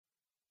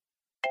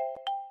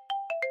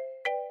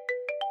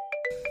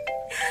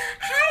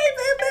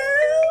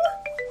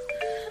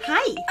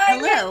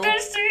Hello. I get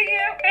to see you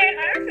and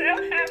I'm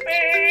so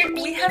happy.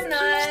 We have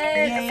not,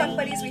 Yay. Fuck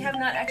Buddies, we have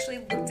not actually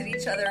looked at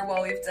each other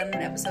while we've done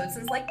an episode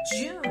since like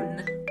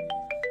June.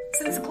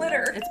 Since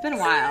Glitter. It's been a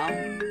while.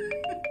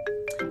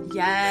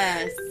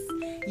 Yes.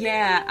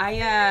 Yeah,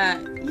 I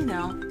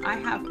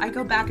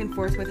go back and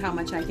forth with how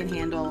much I can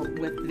handle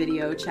with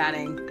video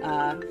chatting.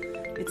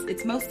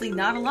 It's mostly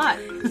not a lot.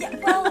 Yeah,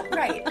 well,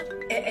 right.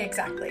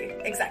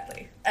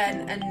 Exactly.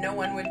 And no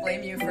one would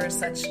blame you for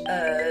such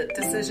a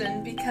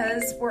decision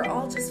because we're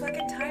all just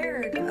fucking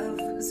tired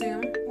of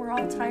Zoom. We're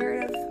all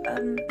tired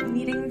of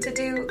needing to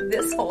do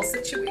this whole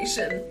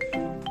situation.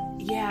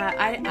 Yeah,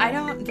 I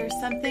don't, there's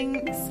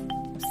something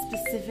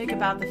specific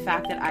about the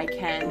fact that I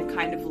can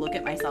kind of look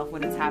at myself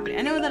when it's happening.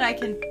 I know that I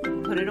can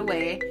put it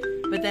away,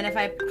 but then if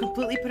I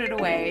completely put it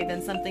away, then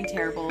something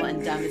terrible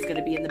and dumb is going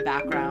to be in the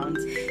background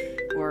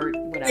or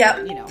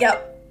whatever,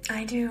 Yep,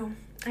 I do.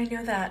 I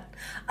know that.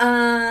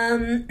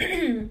 I'm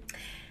Jen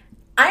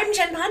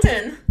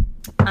Ponton.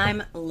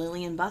 I'm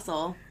Lillian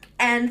Bustle.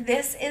 And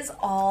this is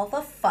All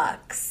the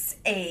Fucks,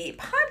 a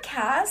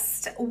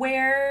podcast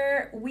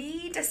where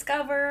we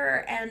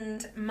discover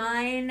and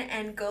mine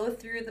and go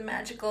through the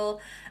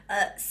magical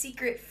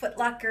secret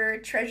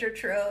footlocker treasure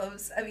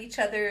troves of each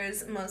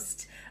other's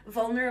most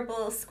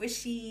vulnerable,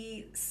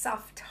 squishy,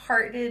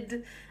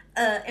 soft-hearted,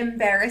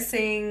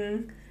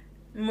 embarrassing,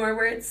 more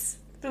words.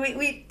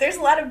 There's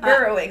a lot of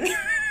burrowing.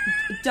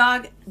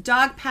 Dog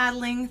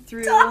paddling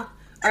through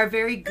our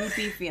very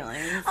goopy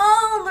feelings.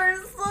 Oh,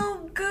 they're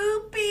so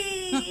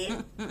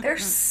goopy. They're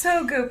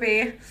so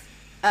goopy.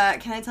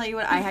 Can I tell you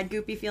what I had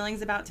goopy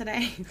feelings about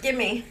today? Give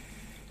me.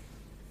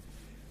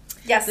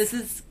 Yes.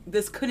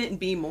 This couldn't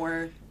be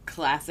more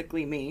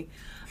classically me.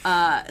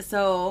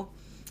 So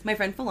my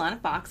friend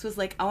Falana Fox was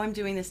like, "Oh, I'm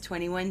doing this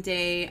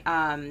 21-day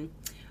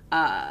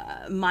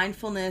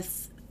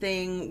mindfulness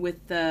thing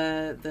with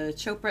the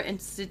Chopra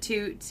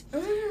Institute.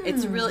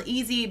 It's real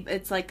easy.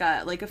 It's like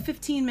a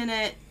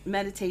 15-minute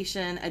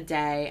meditation a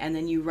day, and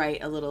then you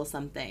write a little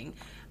something."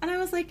 And I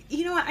was like,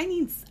 you know what? I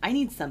need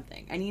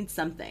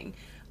something.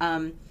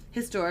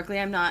 Historically,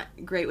 I'm not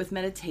great with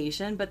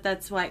meditation, but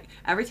that's why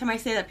every time I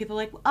say that, people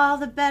are like, "Oh,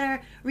 the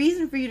better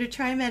reason for you to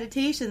try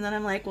meditation." Then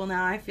I'm like, well,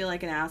 now I feel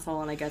like an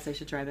asshole, and I guess I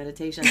should try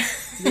meditation.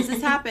 This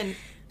has happened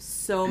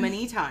so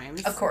many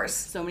times. Of course.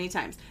 So many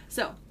times.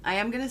 So I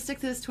am going to stick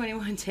to this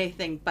 21-day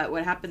thing, but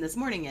what happened this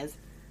morning is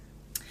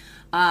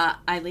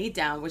I laid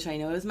down, which I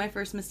know is my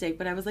first mistake,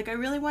 but I was like, I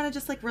really want to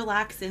just like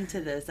relax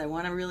into this. I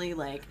want to really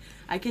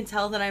I can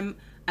tell that I'm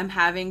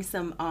having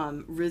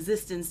some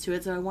resistance to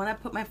it, so I want to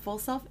put my full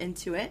self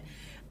into it.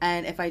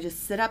 And if I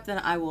just sit up, then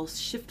I will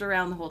shift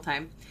around the whole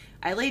time.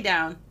 I lay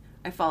down,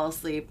 I fall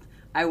asleep,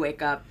 I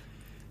wake up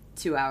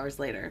 2 hours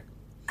later.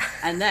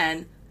 And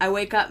then I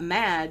wake up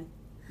mad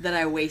that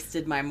I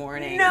wasted my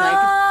morning.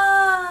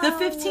 No! The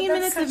 15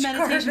 minutes of meditation,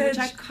 garbage. which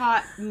I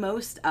caught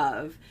most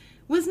of,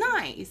 was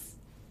nice.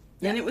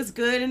 Yeah. And it was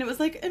good, and it was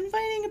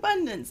inviting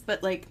abundance.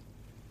 But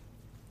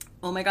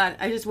oh my God,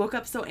 I just woke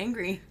up so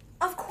angry.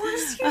 Of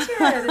course you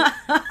did.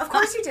 Of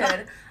course you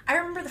did. I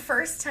remember the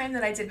first time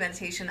that I did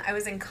meditation, I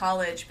was in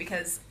college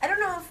because I don't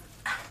know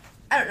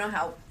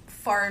how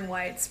far and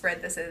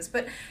widespread this is,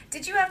 but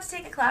did you have to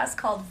take a class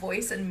called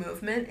Voice and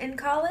Movement in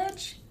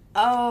college?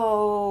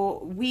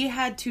 Oh, we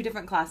had two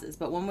different classes,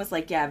 but one was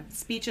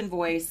speech and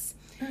voice,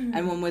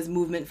 and one was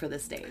movement for the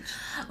stage.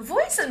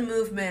 Voice and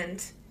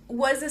Movement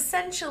was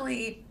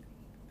essentially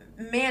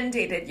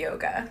mandated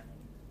yoga.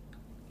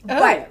 Oh,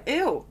 But,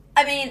 ew.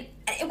 I mean,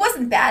 it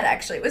wasn't bad,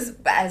 actually. It was,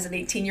 as an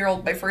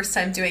 18-year-old, my first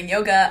time doing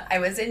yoga. I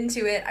was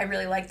into it. I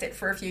really liked it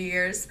for a few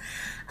years.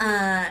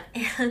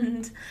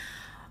 And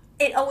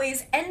it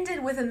always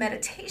ended with a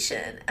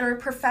meditation. And our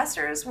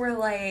professors were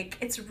like,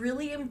 it's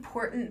really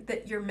important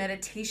that your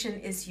meditation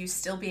is you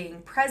still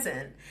being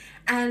present.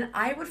 And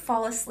I would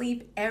fall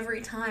asleep every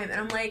time. And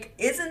I'm like,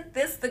 isn't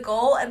this the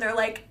goal? And they're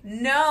like,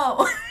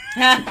 no.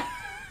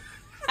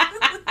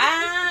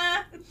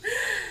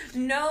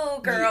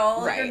 No,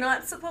 girl, Right. You're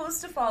not supposed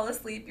to fall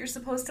asleep. You're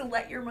supposed to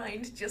let your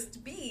mind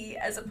just be,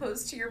 as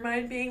opposed to your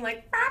mind being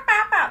like, bap,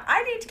 bap, bap.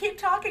 I need to keep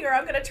talking or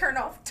I'm going to turn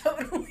off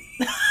totally.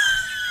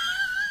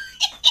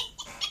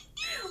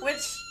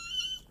 Which,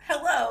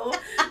 hello.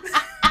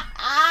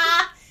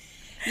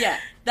 Yeah,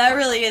 that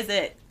really is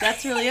it.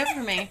 That's really it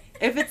for me.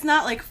 If it's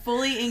not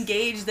fully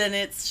engaged, then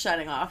it's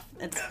shutting off.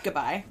 It's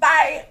goodbye.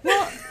 Bye.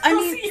 Well, I I'll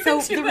mean, see you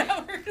so in 2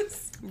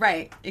 hours.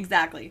 Right,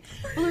 exactly.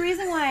 Well, the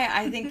reason why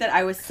I think that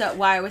I was so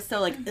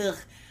ugh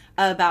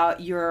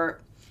about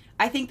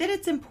I think that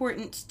it's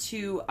important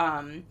to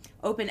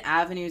open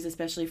avenues,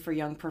 especially for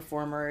young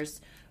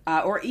performers,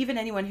 or even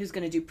anyone who's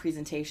going to do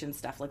presentation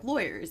stuff, like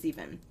lawyers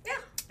even. Yeah.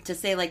 To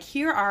say,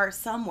 here are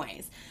some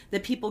ways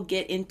that people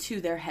get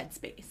into their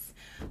headspace.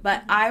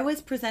 But I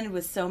was presented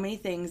with so many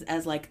things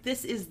as,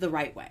 this is the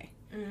right way.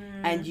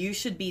 And you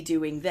should be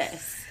doing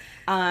this.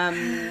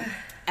 And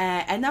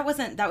that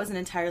wasn't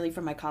entirely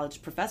from my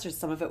college professors.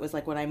 Some of it was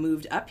when I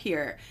moved up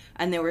here,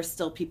 and there were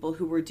still people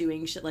who were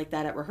doing shit like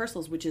that at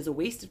rehearsals, which is a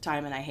waste of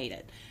time, and I hate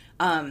it.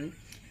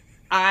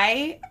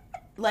 I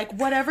like,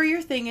 whatever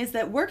your thing is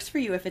that works for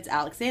you, if it's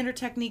Alexander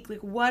technique, like,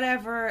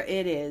 whatever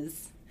it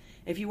is.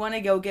 If you want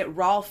to go get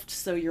Rolfed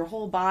so your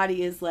whole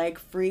body is, like,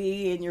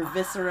 free and your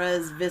viscera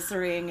is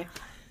viscering,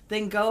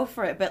 then go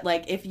for it. But,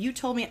 like, if you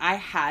told me I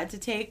had to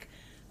take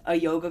a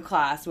yoga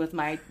class with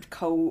my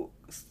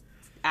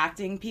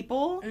co-acting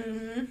people,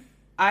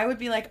 I would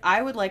be like,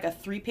 I would like a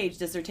 3-page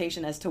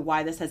dissertation as to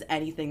why this has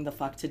anything the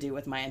fuck to do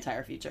with my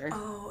entire future.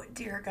 Oh,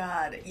 dear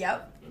God.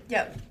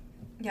 Yep.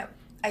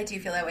 I do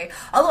feel that way.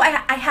 Although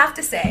I have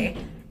to say,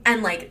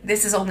 and, like,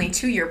 this is only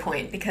to your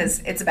point, because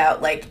it's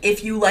about, like,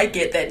 if you like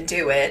it, then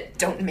do it.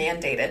 Don't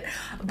mandate it.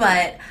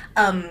 But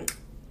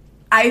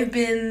I've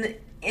been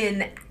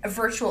in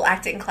virtual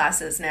acting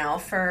classes now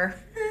for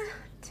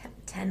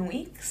 10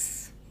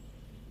 weeks.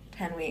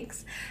 10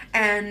 weeks.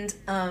 And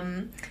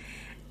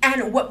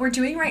what we're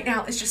doing right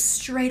now is just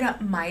straight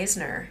up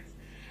Meisner.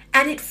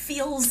 And it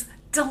feels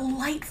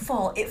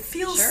delightful. It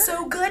feels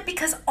so good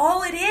because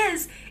all it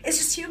is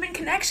just human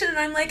connection. And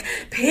I'm like,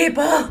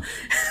 people.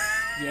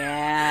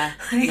 Yeah.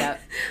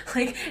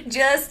 Like,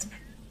 just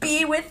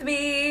be with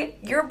me.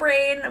 Your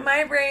brain,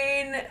 my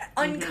brain,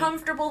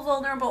 uncomfortable,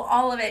 vulnerable,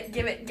 all of it.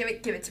 Give it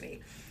to me.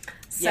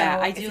 So yeah,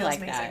 I do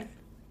like amazing.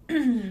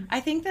 that. I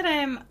think that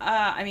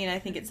I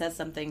think it says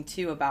something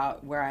too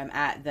about where I'm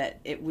at, that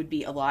it would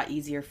be a lot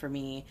easier for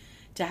me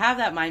to have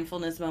that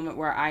mindfulness moment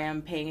where I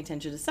am paying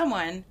attention to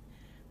someone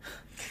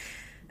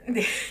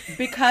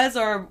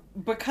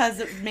because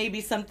it may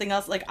be something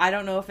else. Like, I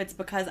don't know if it's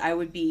because I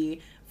would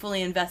be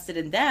fully invested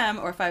in them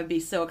or if I would be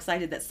so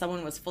excited that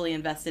someone was fully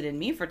invested in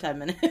me for 10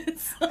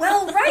 minutes.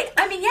 Well, right.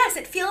 I mean, yes,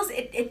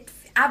 it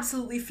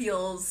absolutely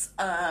feels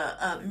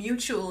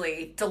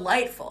mutually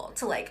delightful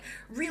to, like,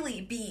 really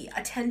be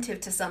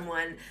attentive to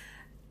someone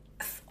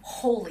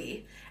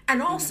wholly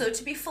and also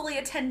to be fully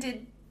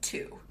attended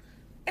to.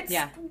 It's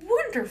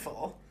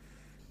wonderful.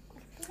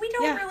 We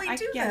don't really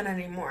do that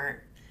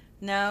anymore.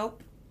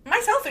 Nope.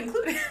 Myself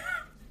included.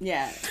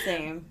 Yeah,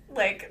 same.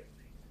 Like,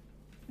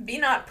 be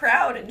not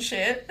proud and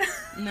shit.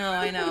 No,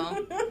 I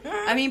know.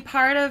 I mean,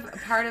 part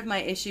of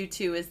my issue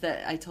too is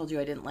that I told you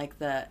I didn't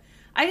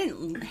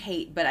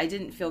hate, but I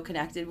didn't feel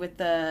connected with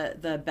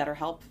the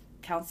BetterHelp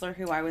counselor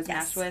who I was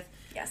matched with.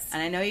 Yes.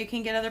 And I know you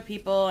can get other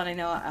people, and I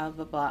know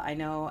blah blah. I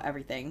know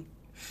everything.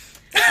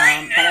 But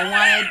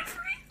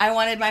I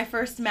wanted my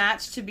first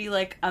match to be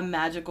like a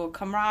magical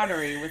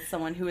camaraderie with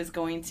someone who is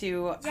going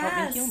to help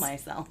me heal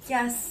myself.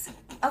 Yes.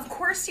 Of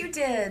course you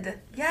did.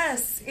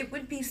 Yes. It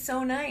would be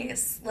so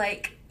nice.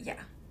 Like, yeah.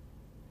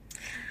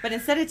 But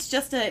instead it's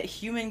just a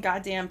human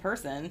goddamn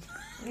person.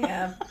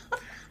 Yeah.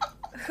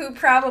 Who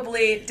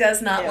probably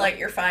does not light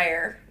your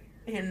fire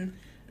in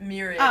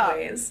myriad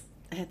ways.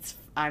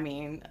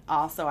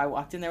 Also I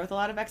walked in there with a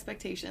lot of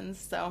expectations,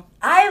 so.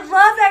 I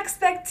love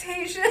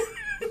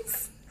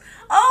expectations.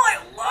 Oh, I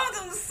love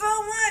them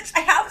so much.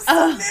 I have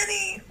so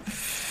many.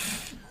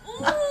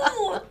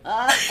 Ooh.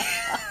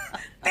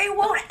 They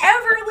won't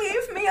ever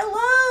leave me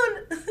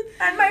alone.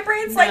 And my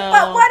brain's like,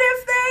 but what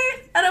if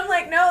they? And I'm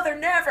like, no, they're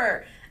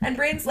never. And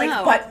brain's like,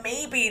 but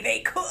maybe they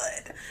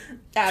could.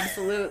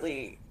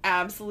 Absolutely.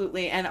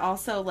 And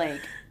also, like,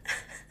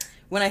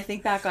 when I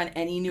think back on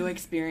any new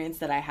experience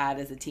that I had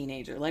as a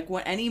teenager, like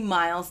any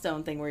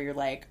milestone thing where you're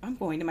like, I'm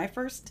going to my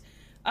first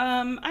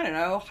I don't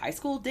know, high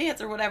school dance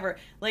or whatever,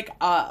 like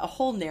a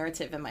whole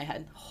narrative in my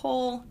head,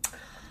 whole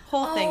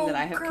thing that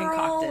I have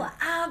concocted.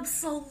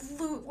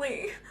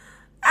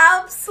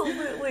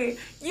 Absolutely.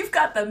 You've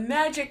got the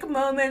magic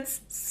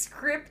moments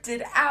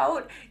scripted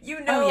out.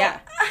 You know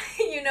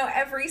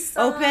every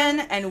song. Open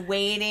and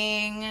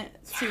waiting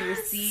to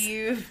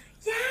receive.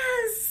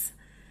 Yes.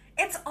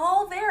 It's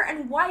all there,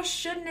 and why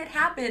shouldn't it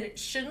happen?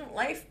 Shouldn't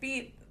life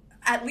be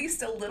at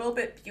least a little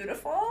bit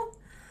beautiful?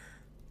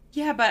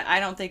 Yeah, but I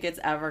don't think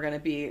it's ever going to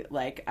be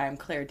like I'm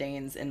Claire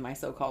Danes in my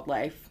so-called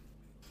life.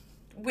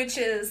 Which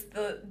is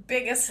the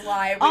biggest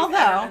lie we've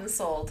ever been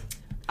sold.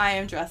 I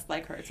am dressed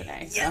like her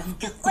today. So. Yes,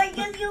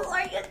 you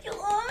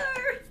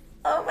are.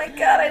 Oh my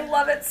God, I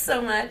love it so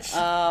much.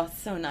 Oh,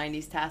 so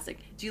 90s-tastic.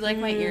 Do you like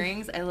my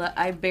earrings?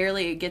 I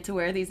barely get to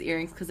wear these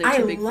earrings because they're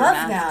too big for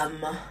masks. I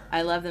love them.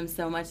 I love them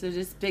so much. They're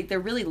just big.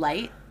 They're really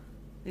light.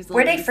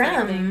 Where are they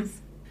from?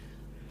 Things.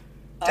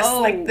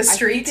 Just like the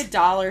street? I think a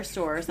dollar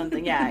store or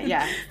something.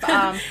 Yeah.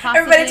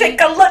 Everybody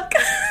take a look.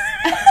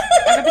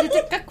 Everybody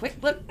take a quick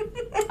look.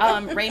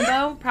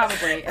 Rainbow,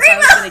 probably, if I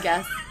was going to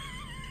guess.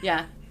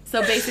 Yeah.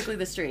 So basically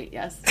the street,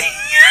 yes.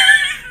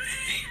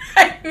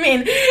 I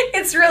mean,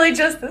 it's really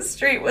just the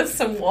street with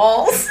some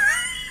walls.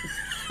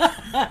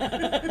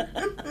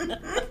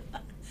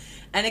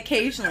 And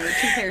occasionally 2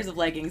 pairs of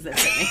leggings that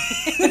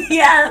fit me.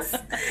 Yes.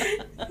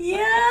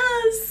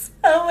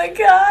 Oh my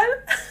God.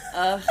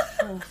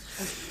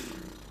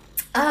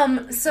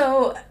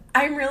 So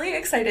I'm really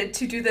excited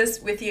to do this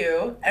with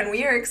you, and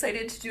we are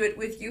excited to do it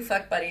with you,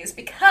 fuck buddies,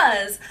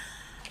 because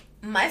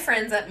my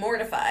friends at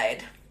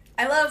Mortified.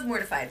 I love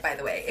Mortified, by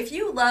the way. If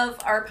you love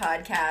our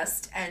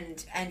podcast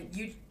and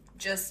you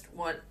just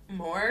want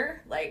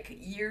more, like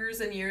years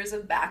and years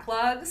of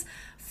backlogs,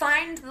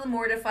 find the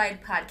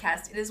Mortified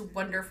podcast. It is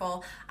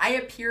wonderful. I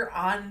appear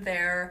on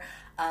there.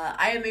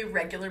 I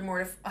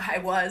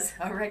was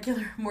a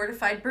regular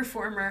Mortified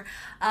performer.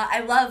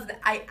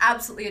 I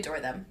absolutely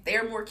adore them. They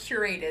are more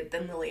curated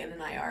than Lillian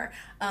and I are.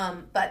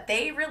 But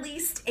they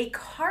released a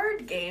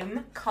card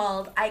game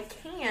called I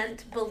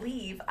Can't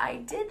Believe I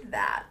Did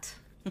That.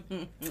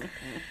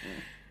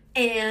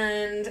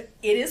 And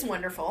it is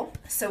wonderful.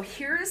 So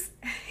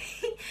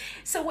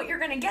so what you're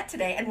going to get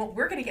today, and what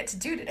we're going to get to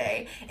do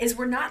today, is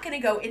we're not going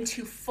to go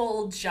into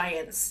full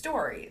giant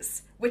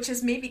stories, which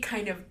is maybe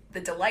kind of the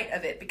delight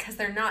of it, because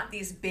they're not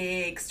these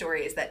big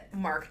stories that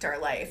marked our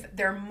life.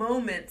 They're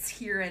moments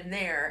here and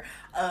there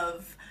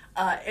of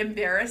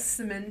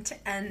embarrassment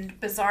and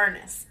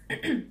bizarreness.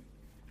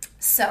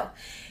 So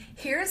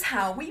here's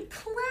how we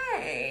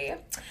play.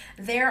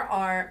 There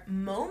are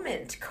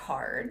moment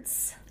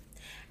cards,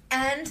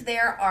 and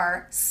there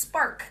are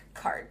spark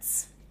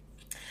cards.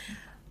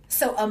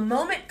 So a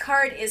moment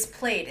card is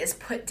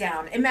put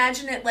down.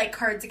 Imagine it like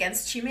Cards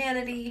Against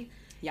Humanity.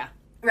 Yeah.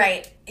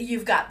 Right.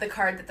 You've got the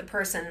card that the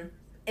person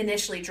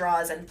initially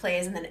draws and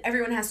plays, and then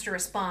everyone has to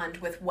respond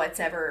with what's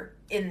ever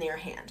in their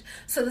hand.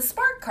 So the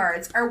spark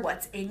cards are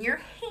what's in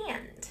your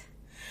hand.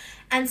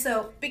 And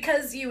so,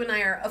 because you and I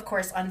are, of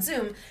course, on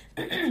Zoom,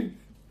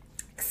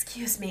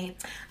 excuse me,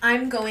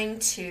 I'm going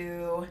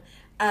to...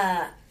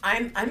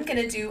 I'm going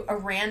to do a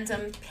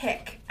random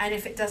pick, and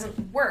if it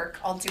doesn't work,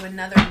 I'll do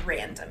another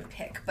random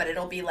pick, but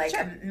it'll be like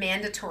a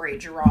mandatory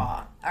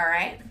draw, all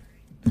right?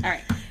 All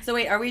right. So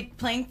wait, are we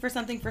playing for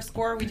something for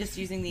score, or are we just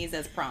using these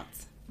as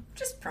prompts?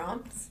 Just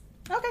prompts.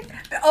 Okay.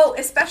 Oh,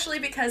 especially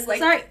because,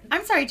 like...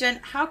 I'm sorry, Jen.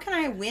 How can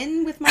I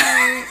win with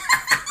my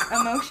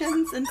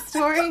emotions and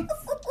stories?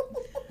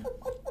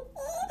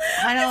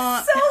 I don't...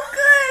 It's so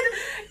good!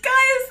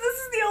 Guys, this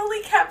is the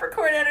only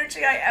Capricorn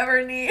energy I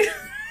ever need.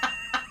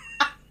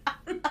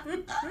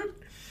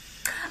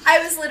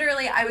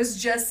 I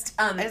was just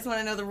I just want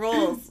to know the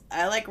rules.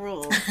 I like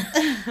rules.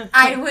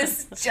 I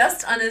was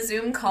just on a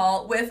Zoom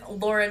call with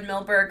Lauren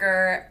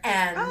Milberger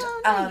and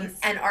nice.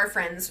 And our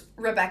friends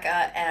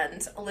Rebecca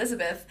and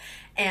Elizabeth,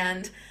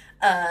 and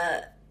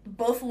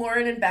both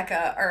Lauren and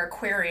Becca are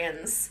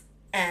Aquarians,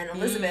 and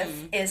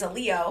Elizabeth is a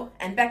Leo,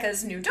 and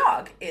Becca's new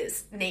dog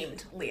is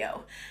named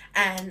Leo.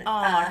 And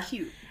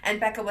cute. And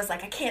Becca was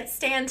like, I can't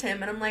stand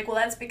him. And I'm like, well,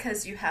 that's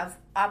because you have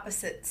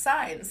opposite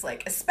signs.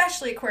 Like,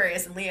 especially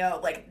Aquarius and Leo,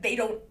 like,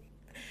 they're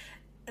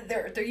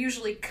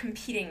usually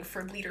competing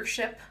for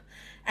leadership.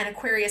 And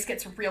Aquarius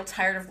gets real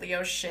tired of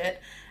Leo's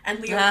shit. And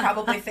Leo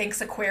probably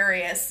thinks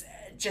Aquarius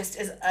just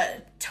is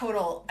a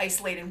total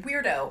isolated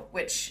weirdo,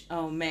 which...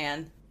 Oh,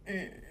 man.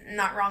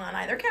 Not wrong on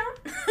either count.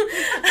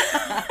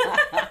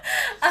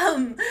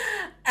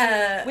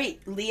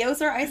 Wait,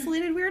 Leos are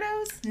isolated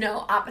weirdos?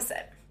 No,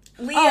 opposite.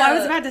 Leo, I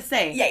was about to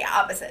say. Yeah,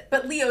 opposite.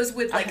 But Leos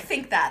would,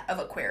 think that of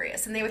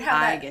Aquarius. And they would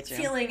have that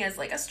feeling as,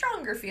 like, a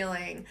stronger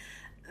feeling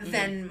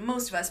than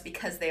most of us,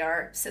 because they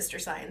are sister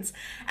signs.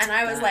 And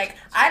I was like,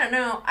 I don't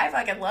know. I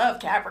fucking love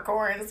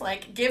Capricorns.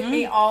 Like, give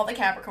me all the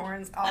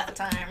Capricorns all the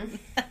time.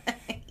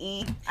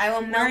 I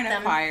will melt them. We're an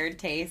acquired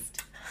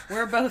taste.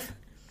 We're both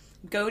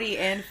goaty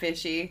and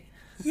fishy.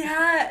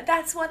 Yeah,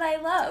 that's what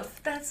I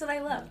love. That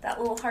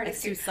little heart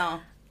exude.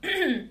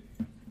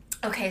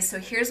 Okay, so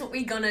here's what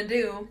we're gonna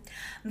do.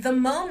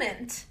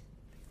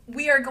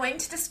 We are going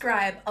to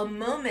describe a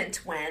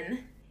moment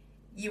when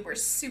you were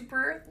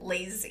super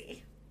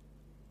lazy.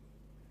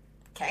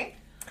 Okay?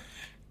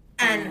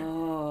 And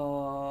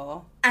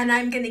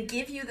I'm gonna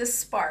give you the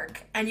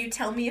spark, and you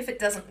tell me if it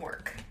doesn't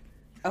work.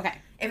 Okay.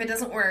 If it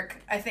doesn't work,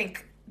 I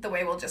think the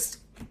way we'll just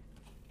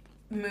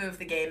move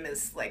the game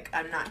is, like,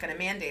 I'm not going to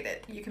mandate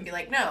it. You can be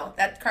like, no,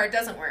 that card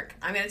doesn't work.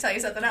 I'm going to tell you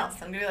something else.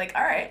 I'm going to be like,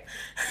 all right.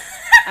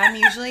 I'm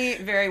usually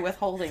very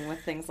withholding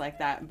with things like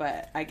that,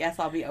 but I guess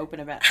I'll be open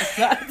about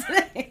that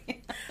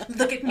today.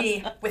 Look at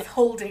me,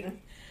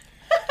 withholding.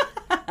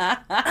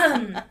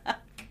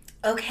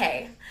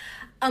 Okay.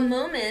 A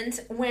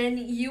moment when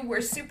you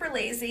were super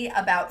lazy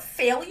about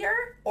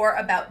failure or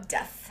about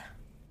death.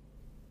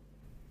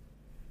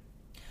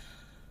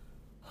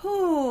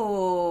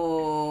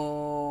 Ooh.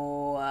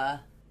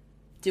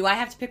 Do I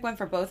have to pick one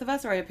for both of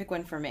us, or do I pick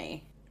one for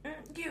me?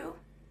 You.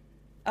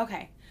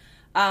 Okay.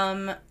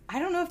 I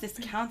don't know if this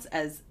counts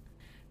as...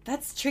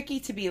 That's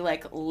tricky to be,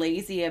 like,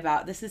 lazy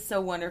about. This is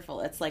so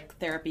wonderful. It's like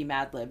therapy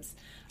Mad Libs.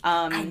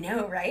 I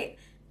know, right?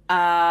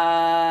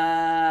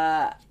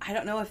 I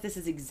don't know if this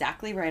is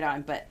exactly right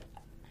on, but...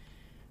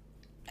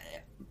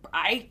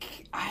 I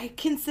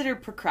consider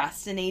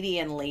procrastinating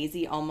and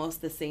lazy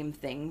almost the same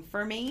thing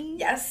for me.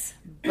 Yes.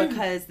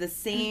 Because the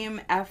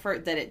same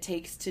effort that it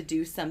takes to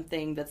do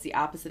something that's the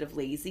opposite of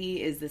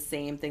lazy is the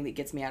same thing that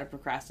gets me out of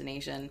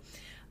procrastination.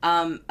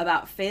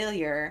 About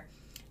failure,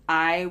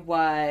 I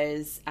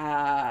was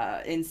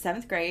in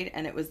 7th grade,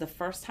 and it was the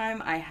first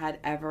time I had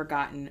ever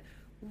gotten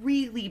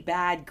really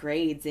bad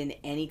grades in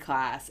any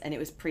class, and it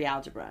was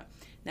pre-algebra.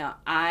 Now,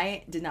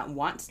 I did not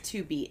want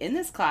to be in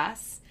this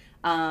class.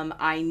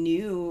 I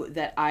knew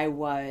that I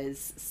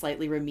was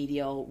slightly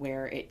remedial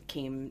where it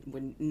came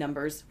when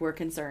numbers were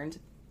concerned.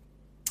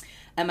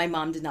 And my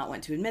mom did not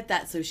want to admit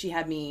that, so she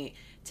had me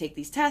take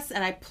these tests,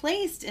 and I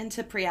placed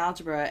into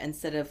pre-algebra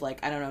instead of,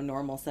 like, I don't know,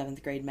 normal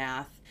 7th grade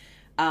math,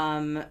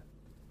 when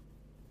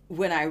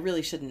I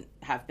really shouldn't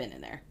have been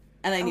in there.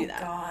 And I knew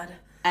that. God.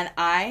 And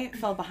I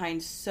fell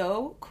behind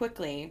so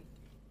quickly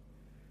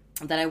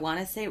that I want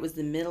to say it was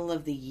the middle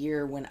of the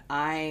year when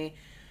I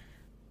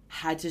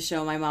had to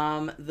show my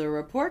mom the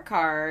report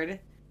card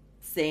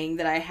saying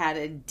that I had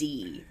a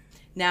D.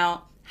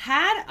 Now,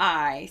 had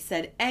I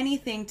said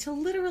anything to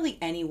literally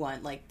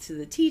anyone, like to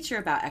the teacher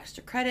about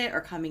extra credit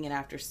or coming in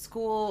after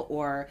school,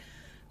 or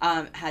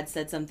had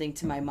said something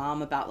to my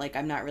mom about, like,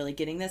 I'm not really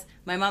getting this,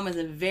 my mom was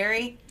a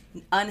very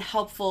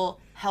unhelpful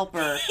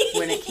helper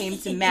when it came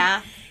to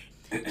math.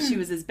 She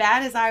was as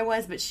bad as I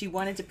was, but she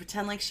wanted to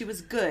pretend like she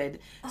was good.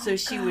 So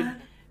she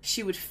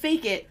would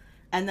fake it,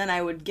 and then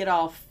I would get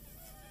all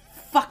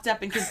fucked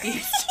up and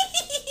confused.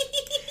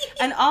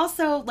 And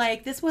also,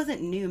 like, this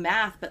wasn't new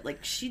math, but,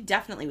 like, she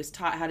definitely was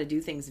taught how to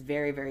do things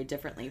very, very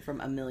differently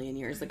from a million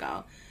years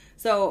ago.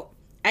 So,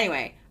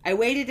 anyway, I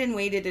waited and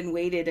waited and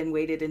waited and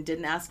waited and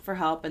didn't ask for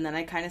help, and then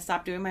I kind of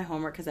stopped doing my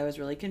homework because I was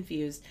really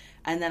confused,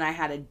 and then I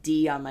had a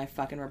D on my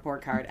fucking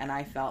report card, and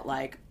I felt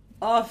like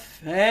a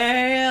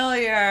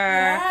failure.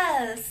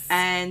 Yes.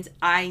 And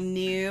I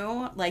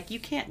knew, like, you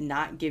can't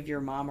not give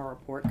your mom a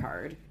report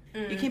card.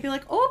 You can't be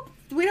like, oh,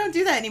 we don't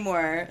do that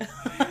anymore.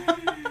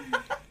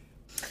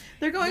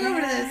 They're going over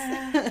to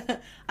this.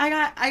 I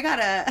got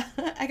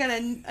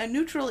a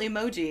neutral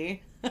emoji.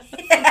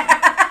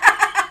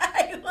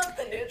 I love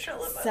the neutral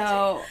emoji.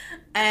 So,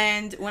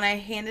 and when I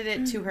handed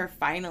it to her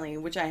finally,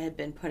 which I had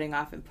been putting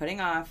off,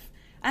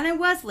 and I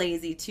was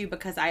lazy too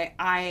because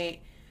I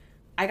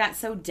got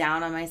so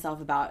down on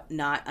myself about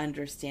not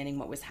understanding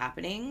what was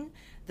happening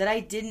that I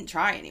didn't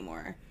try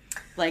anymore.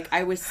 Like,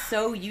 I was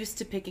so used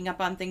to picking up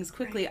on things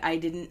quickly, I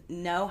didn't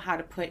know how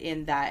to put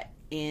in that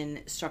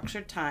in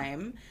structured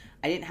time.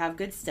 I didn't have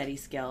good study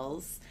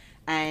skills,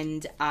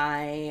 and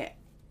I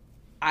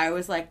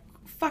was like,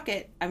 fuck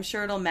it, I'm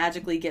sure it'll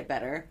magically get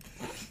better.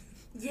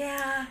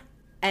 Yeah.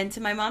 And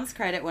to my mom's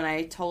credit, when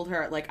I told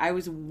her, like, I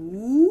was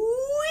weeping,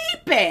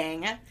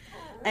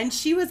 and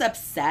she was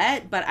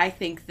upset, but I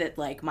think that,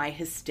 like, my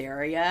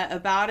hysteria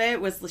about it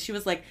was, she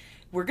was like,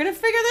 we're gonna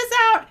figure this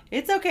out.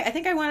 It's okay. I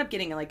think I wound up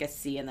getting, like, a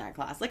C in that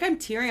class. Like, I'm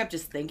tearing up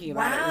just thinking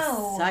about it. It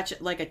was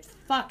such, like, a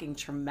fucking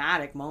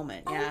traumatic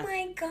moment. Yeah. Oh,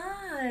 my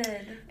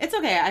God. It's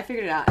okay. I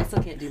figured it out. I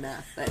still can't do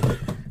math, but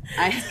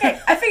Okay,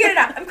 I figured it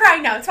out. I'm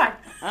crying now. It's fine.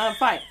 I'm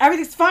fine.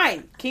 Everything's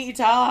fine. Can't you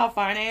tell how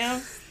fine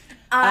I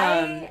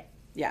am?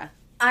 Yeah.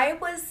 I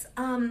was,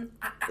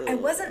 I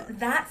wasn't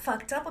that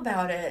fucked up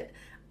about it.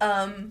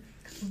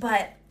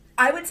 But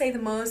I would say the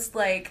most,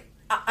 like,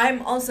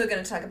 I'm also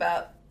going to talk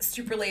about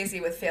super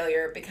lazy with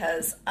failure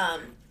because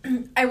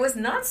I was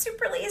not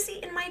super lazy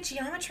in my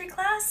geometry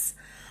class.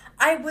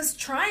 I was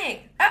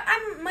trying.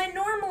 I'm my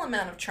normal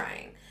amount of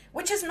trying,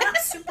 which is not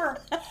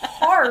super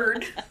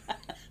hard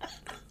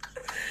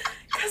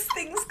because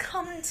things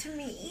come to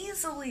me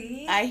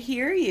easily. I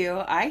hear you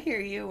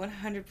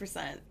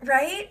 100%.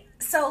 Right?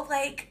 So,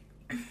 like,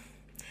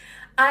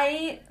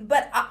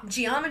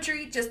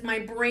 geometry, just my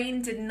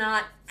brain did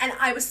not, and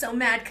I was so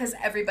mad because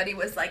everybody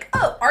was like,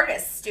 oh,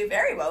 artists do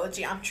very well with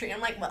geometry.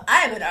 I'm like, well,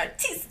 I'm an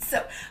artiste,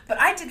 so, but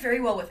I did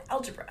very well with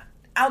algebra.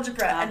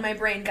 And my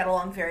brain got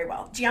along very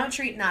well.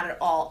 Geometry, not at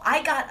all.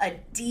 I got a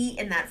D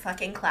in that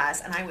fucking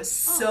class, and I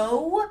was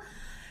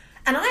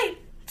and I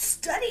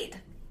studied.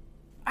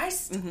 I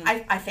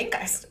think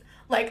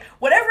like,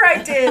 whatever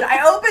I did,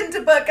 I opened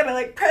a book and I,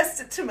 like,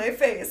 pressed it to my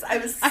face. I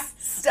was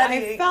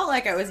studying. I felt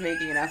like I was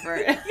making an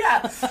effort.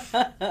 Yeah.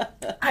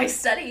 I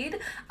studied,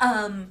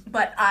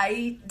 but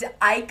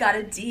I got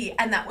a D,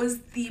 and that was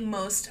the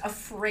most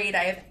afraid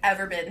I have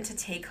ever been to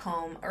take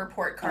home a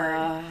report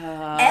card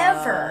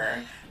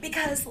ever,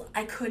 because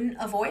I couldn't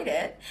avoid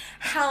it.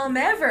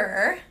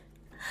 However,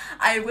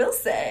 I will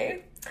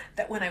say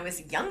that when I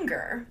was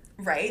younger,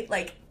 right,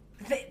 like,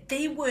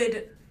 they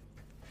would...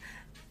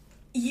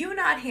 You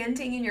not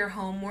handing in your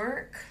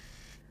homework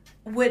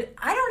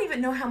I don't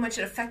even know how much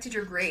it affected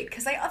your grade,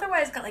 because I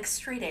otherwise got, like,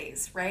 straight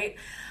A's, right?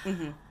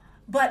 Mm-hmm.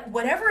 But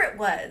whatever it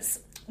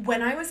was,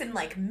 when I was in,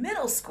 like,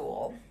 middle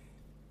school,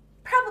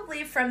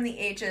 probably from the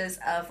ages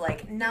of,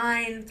 like,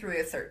 9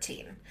 through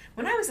 13,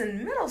 when I was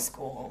in middle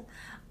school,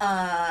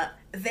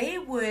 they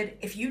would,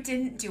 if you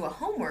didn't do a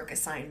homework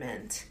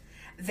assignment,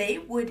 they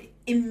would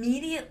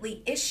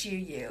immediately issue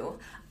you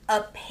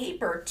a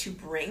paper to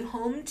bring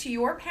home to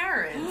your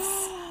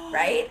parents,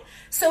 right?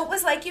 So it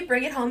was like you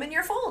bring it home in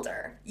your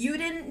folder. You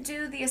didn't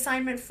do the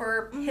assignment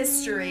for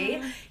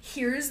history.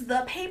 Here's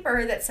the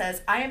paper that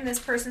says, I am this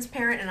person's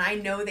parent and I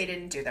know they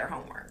didn't do their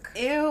homework.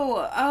 Ew.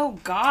 Oh,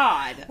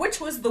 God. Which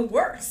was the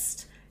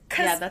worst.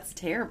 Yeah, that's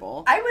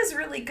terrible. I was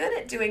really good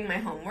at doing my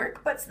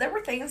homework, but there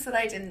were things that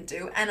I didn't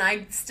do, and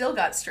I still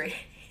got straight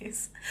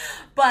A's.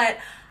 But...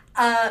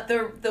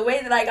 the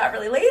way that I got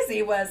really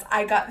lazy was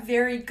I got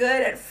very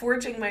good at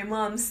forging my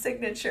mom's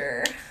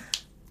signature.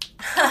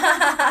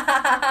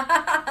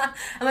 And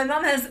my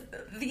mom has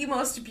the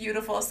most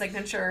beautiful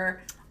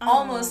signature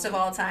almost of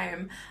all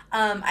time.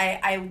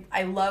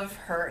 I love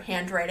her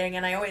handwriting,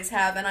 and I always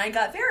have, and I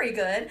got very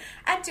good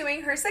at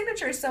doing her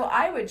signature, so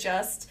I would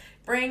just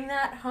bring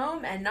that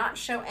home and not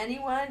show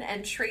anyone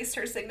and trace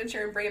her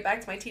signature and bring it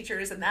back to my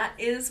teachers, and that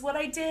is what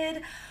I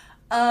did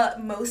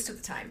most of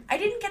the time. I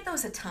didn't get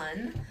those a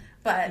ton,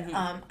 but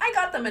I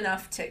got them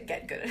enough to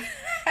get good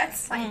at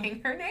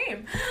signing her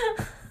name.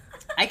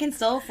 I can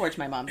still forge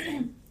my mom's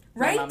name.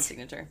 Right? My mom's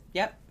signature.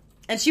 Yep.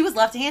 And she was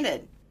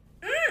left-handed.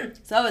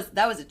 So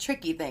that was a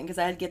tricky thing because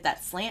I had to get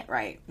that slant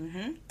right.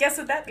 Guess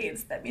what that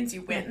means? That means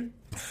you win.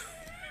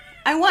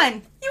 I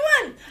won. You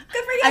won.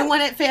 Good for you. I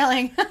won at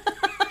failing.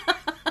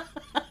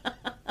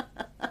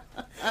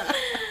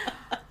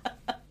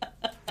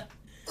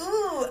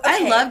 Ooh, okay.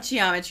 I love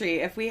geometry.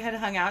 If we had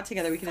hung out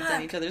together, we could have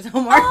done each other's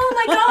homework. Oh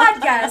my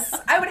god, yes.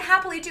 I would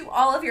happily do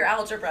all of your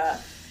algebra.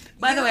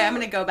 By the way, I'm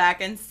going to go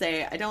back and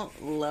say I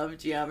don't love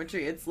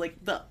geometry. It's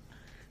like the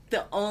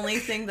only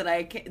thing that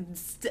I can...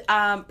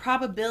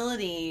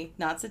 probability,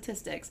 not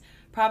statistics.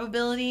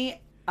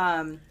 Probability,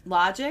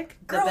 logic,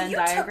 the Girl, Venn you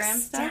diagram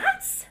took stuff.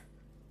 stats?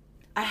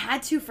 I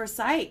had to for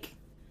psych.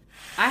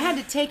 I had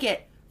to take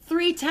it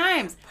 3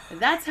 times.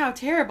 That's how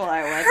terrible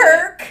I was.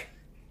 Kirk!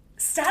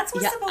 Stats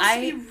was Yeah, supposed to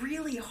be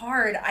really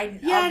hard. I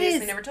Yeah, it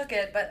obviously is. never took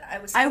it, but I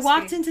was I supposed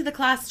walked to be. into the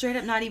class straight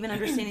up not even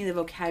understanding the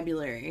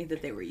vocabulary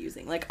that they were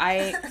using. Like,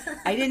 I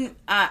didn't,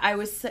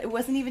 it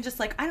wasn't even just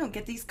like, I don't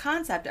get these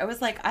concepts. I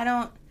was like,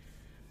 am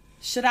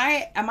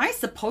I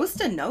supposed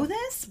to know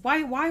this?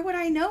 Why would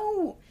I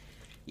know?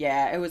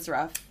 Yeah, it was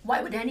rough.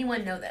 Why would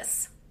anyone know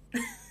this?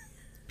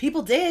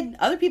 People did.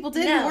 Other people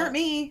did No. who weren't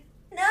me.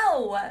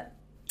 No!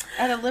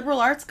 At a liberal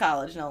arts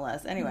college, no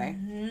less. Anyway.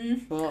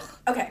 Ugh.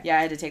 Okay. Yeah,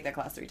 I had to take that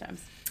class 3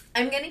 times.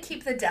 I'm going to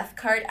keep the death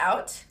card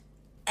out,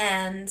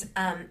 and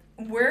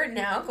we're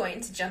now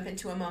going to jump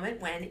into a moment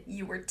when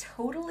you were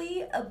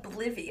totally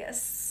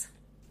oblivious.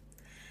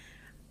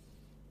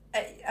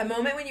 A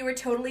moment when you were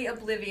totally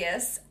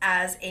oblivious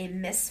as a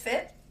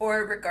misfit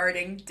or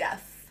regarding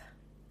death.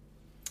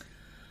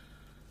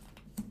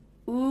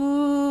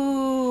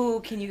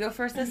 Ooh, can you go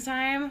first this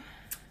time?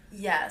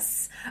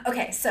 Yes.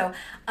 Okay, so,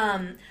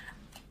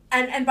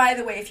 and by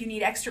the way, if you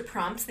need extra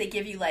prompts, they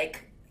give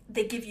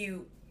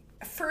you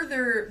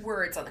further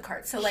words on the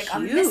card. So like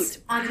on Cute.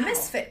 the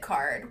misfit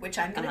card, which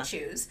I'm going to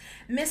choose,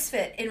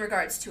 misfit in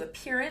regards to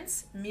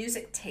appearance,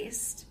 music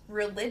taste,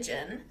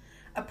 religion,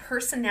 a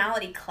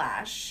personality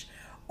clash,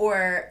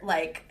 or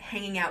like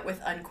hanging out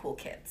with uncool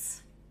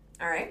kids.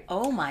 All right?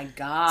 Oh my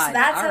God. So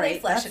that's All how they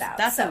right. flesh it out.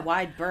 That's So, a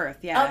wide berth,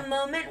 yeah. a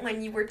moment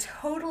when you were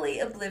totally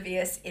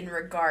oblivious in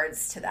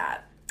regards to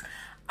that.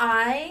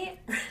 I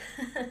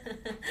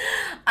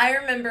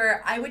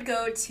remember I would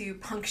go to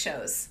punk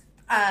shows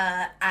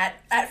at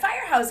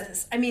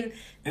firehouses. I mean,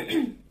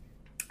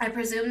 I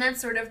presume that's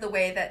sort of the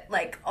way that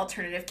like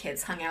alternative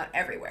kids hung out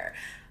everywhere.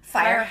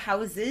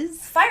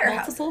 Firehouses?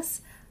 Multiple?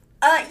 Firehouses.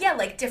 Yeah,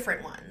 like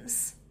different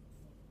ones.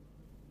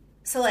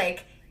 So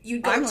like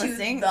you'd go I'm to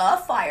listening.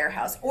 the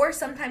firehouse or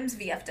sometimes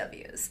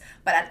VFWs,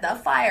 but at the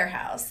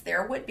firehouse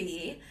there would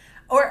be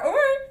or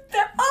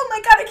there, oh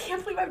my god, I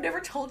can't believe I've never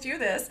told you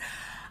this.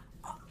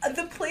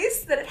 The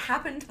place that it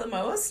happened the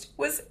most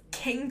was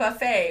King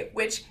Buffet,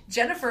 which,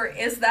 Jennifer,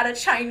 is that a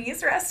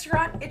Chinese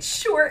restaurant? It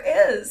sure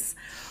is.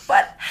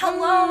 But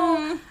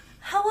hello,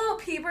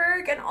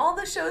 Peaberg, and all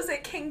the shows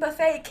at King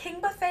Buffet.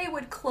 King Buffet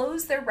would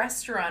close their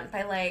restaurant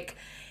by like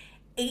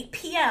 8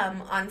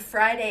 p.m. on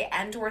Friday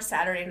and or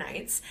Saturday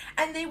nights,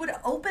 and they would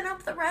open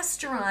up the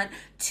restaurant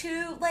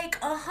to like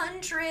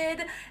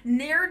 100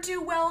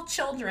 ne'er-do-well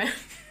children.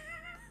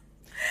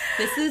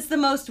 This is the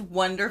most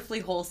wonderfully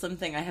wholesome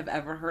thing I have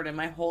ever heard in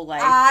my whole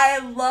life. I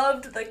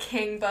loved the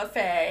King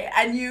Buffet,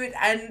 and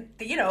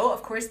you know,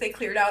 of course, they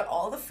cleared out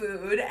all the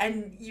food,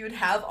 and you'd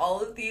have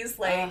all of these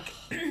like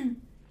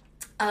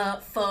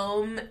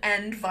foam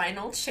and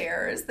vinyl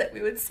chairs that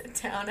we would sit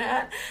down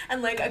at,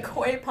 and like a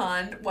koi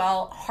pond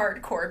while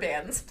hardcore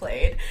bands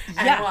played,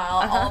 and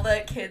while all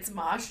the kids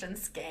moshed and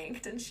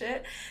skanked and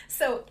shit.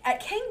 So at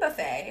King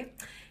Buffet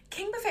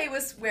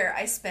was where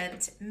I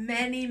spent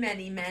many,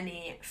 many,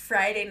 many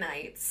Friday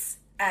nights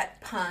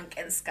at punk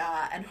and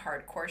ska and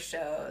hardcore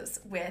shows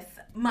with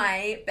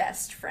my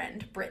best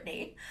friend,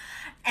 Brittany.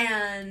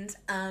 And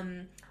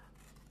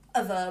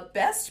the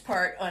best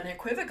part,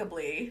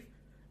 unequivocally,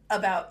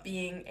 about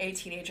being a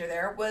teenager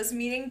there was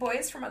meeting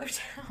boys from other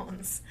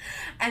towns.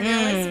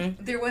 And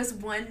there was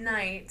one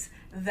night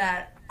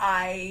that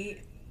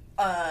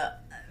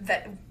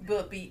that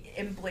will be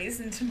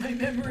emblazoned in my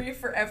memory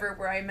forever,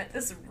 where I met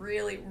this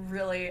really,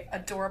 really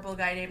adorable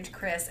guy named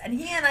Chris, and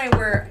he and I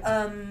were,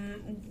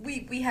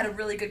 we had a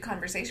really good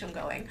conversation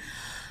going.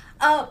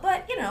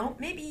 But, you know,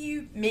 maybe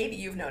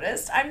you've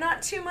noticed, I'm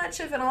not too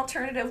much of an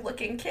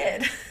alternative-looking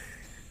kid.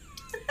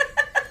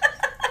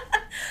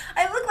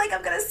 I look like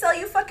I'm gonna sell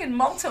you fucking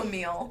malto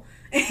meal.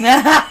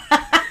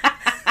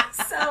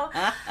 So,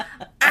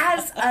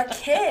 as a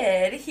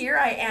kid, here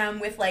I am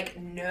with, like,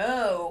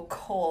 no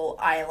kohl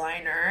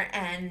eyeliner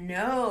and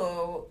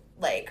no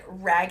like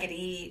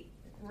raggedy,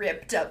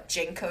 ripped up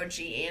Jinko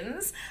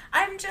jeans.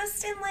 I'm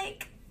just in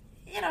like,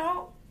 you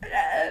know,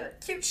 a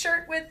cute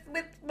shirt with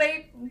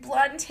my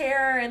blonde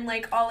hair and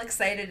like all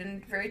excited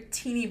and very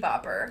teeny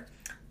bopper.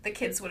 The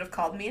kids would have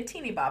called me a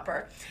teeny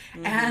bopper.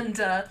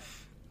 Mm-hmm.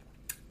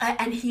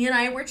 And he and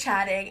I were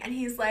chatting, and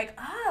he's like,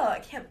 oh, I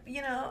can't,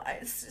 you know,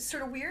 it's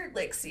sort of weird,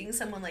 like, seeing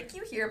someone like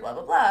you here, blah,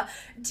 blah, blah.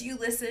 What do you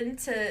listen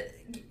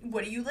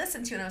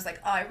to? And I was like,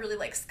 oh, I really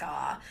like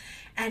ska.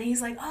 And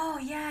he's like, oh,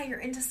 yeah, you're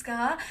into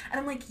ska? And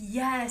I'm like,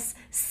 yes,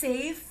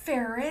 Save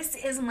Ferris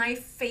is my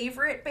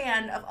favorite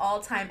band of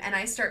all time. And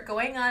I start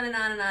going on and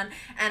on and on,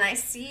 and I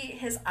see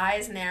his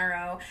eyes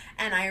narrow,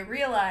 and I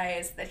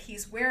realize that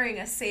he's wearing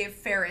a Save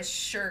Ferris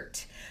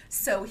shirt.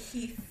 So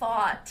he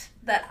thought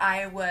that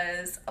I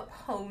was a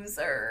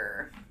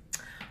poser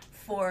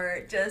for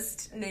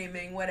just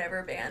naming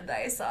whatever band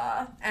I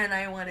saw. And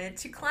I wanted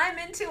to climb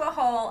into a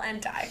hole and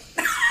die.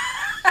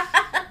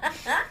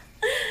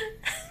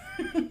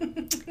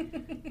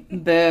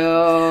 Boo.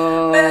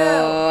 Boo.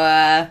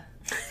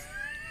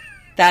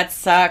 That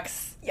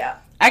sucks. Yeah.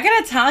 I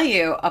gotta tell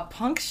you, a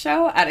punk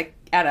show at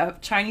a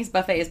Chinese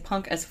buffet is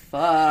punk as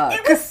fuck.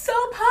 It was so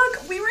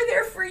punk. We were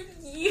there for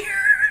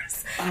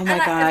years. Oh my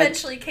God.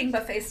 Eventually King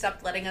Buffet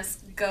stopped letting us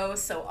go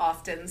so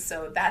often,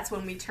 so that's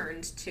when we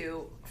turned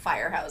to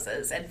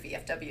firehouses and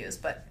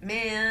VFWs. But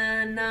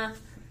man,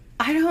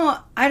 I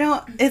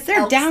don't. Is there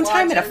Elks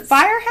downtime Lodges. at a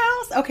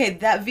firehouse? Okay,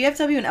 that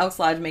VFW and Elks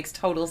Lodge makes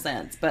total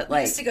sense, but we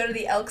like, used to go to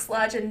the Elks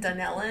Lodge in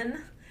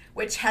Dunellen,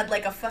 which had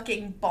like a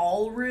fucking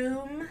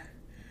ballroom.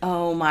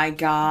 oh my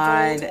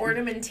God. Gold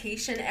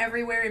ornamentation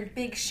everywhere and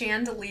big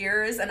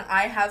chandeliers, and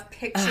I have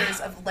pictures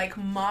of like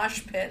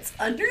mosh pits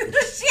under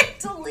the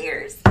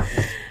chandeliers.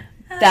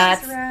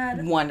 That's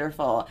rad.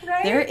 wonderful.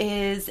 Right? There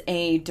is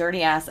a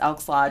dirty ass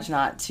Elks Lodge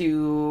not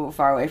too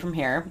far away from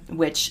here,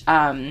 which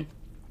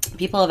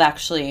people have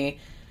actually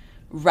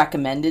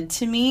recommended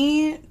to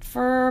me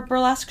for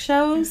burlesque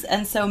shows.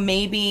 And so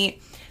maybe,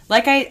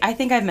 like I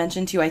think I've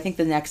mentioned to you, I think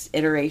the next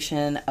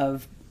iteration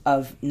of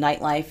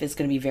nightlife is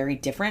going to be very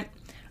different.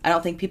 I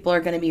don't think people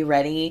are going to be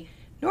ready,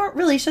 nor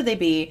really should they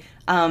be,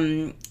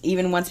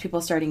 even once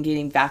people start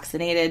getting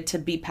vaccinated, to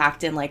be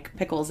packed in like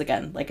pickles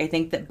again. Like, I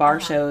think that bar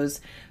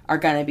shows are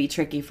going to be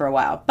tricky for a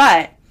while.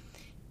 But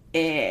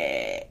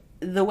the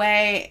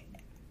way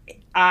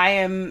I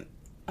am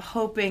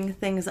hoping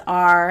things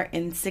are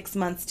in 6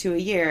 months to a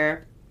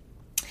year,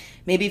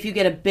 maybe if you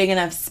get a big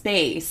enough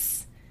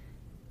space,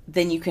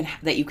 then you can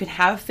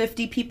have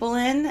 50 people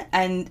in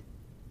and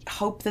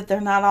hope that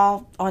they're not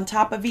all on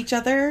top of each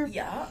other.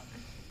 Yeah.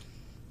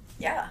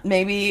 Yeah.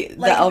 Maybe the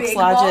like Elks big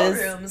Lodges.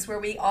 ballrooms where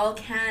we all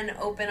can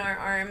open our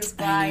arms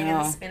wide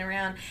and spin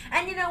around.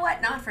 And you know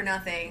what? Not for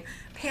nothing.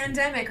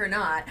 Pandemic or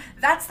not,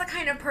 that's the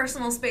kind of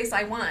personal space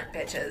I want,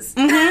 bitches.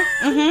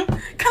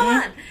 Come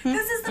on.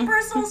 This is the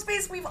personal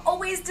space we've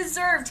always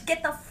deserved.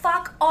 Get the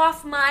fuck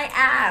off my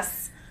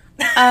ass.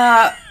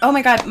 Oh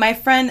my God, my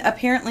friend,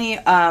 apparently,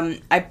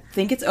 I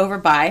think it's over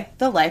by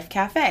the Life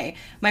Cafe.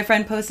 My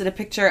friend posted a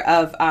picture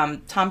of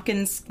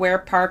Tompkins Square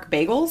Park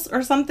bagels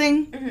or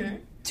something.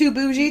 Too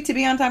bougie to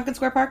be on Tompkins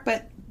Square Park,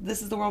 but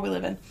this is the world we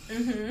live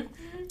in.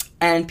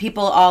 And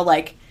people all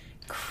like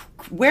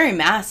wearing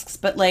masks,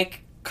 but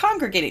like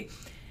congregating.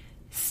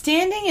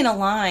 Standing in a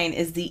line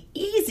is the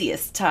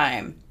easiest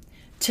time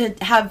to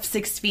have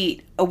 6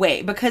 feet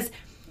away, because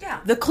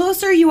the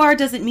closer you are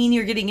doesn't mean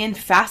you're getting in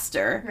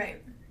faster.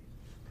 Right.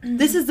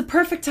 This is the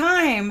perfect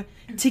time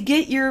to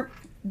get your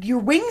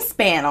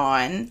wingspan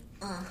on.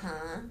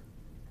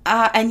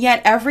 And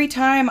yet every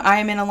time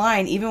I'm in a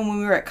line, even when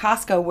we were at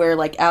Costco, where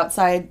like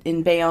outside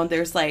in Bayonne,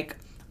 there's like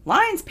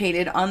lines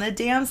painted on the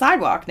damn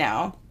sidewalk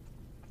now,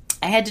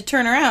 I had to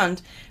turn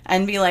around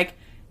and be like,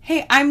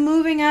 hey, I'm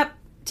moving up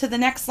to the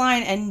next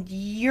line and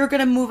you're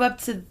going to move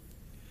up to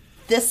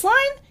this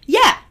line?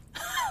 Yeah.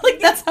 Like,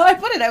 that's how I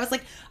put it. I was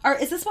like,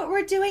 is this what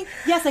we're doing?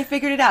 Yes, I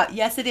figured it out.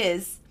 Yes, it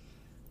is.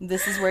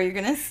 This is where you're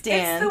going to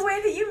stand. It's the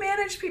way that you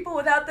manage people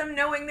without them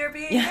knowing they're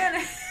being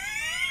managed.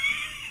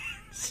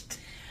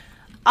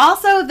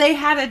 Also, they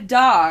had a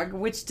dog,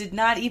 which did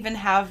not even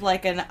have,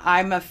 like, an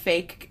I'm a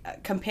fake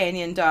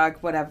companion dog,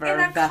 whatever,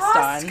 vest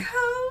Costco?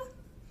 on.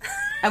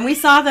 And we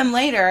saw them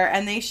later,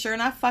 and they sure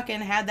enough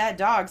fucking had that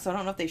dog, so I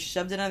don't know if they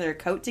shoved it under their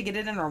coat to get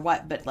it in or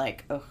what, but,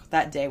 like,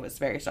 that day was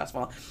very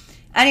stressful.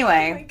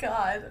 Anyway. Oh, my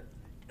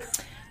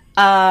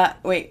God.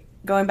 Wait,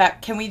 going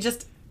back, can we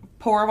just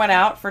pour one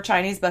out for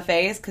Chinese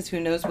buffets? Because who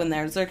knows when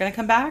theirs are going to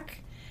come back?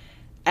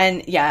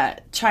 And, yeah,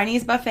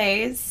 Chinese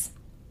buffets...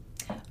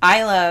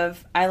 I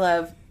love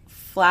the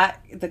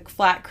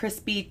flat,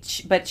 crispy,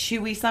 but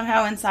chewy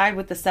somehow inside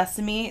with the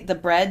sesame, the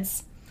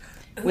breads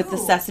with the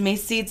sesame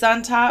seeds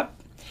on top.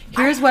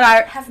 Here's what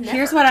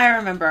I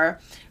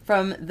remember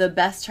from the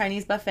best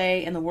Chinese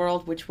buffet in the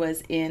world, which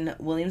was in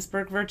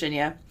Williamsburg,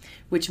 Virginia,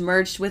 which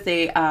merged with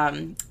a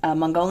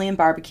Mongolian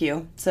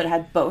barbecue, so it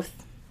had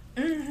both.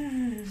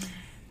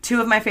 Two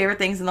of my favorite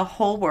things in the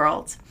whole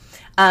world.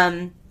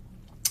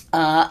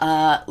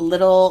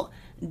 Little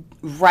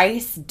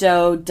rice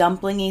dough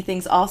dumplingy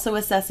things, also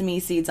with sesame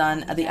seeds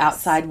on the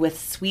outside with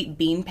sweet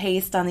bean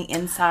paste on the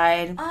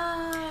inside.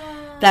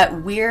 Oh.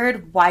 That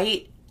weird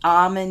white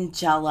almond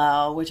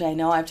jello, which I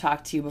know I've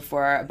talked to you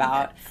before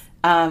about,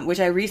 which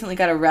I recently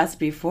got a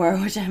recipe for,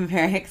 which I'm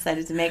very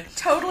excited to make.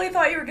 Totally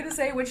thought you were going to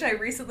say, which I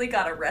recently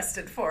got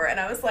arrested for, and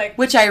I was like...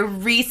 Which I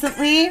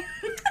recently...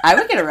 I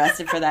would get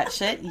arrested for that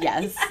shit,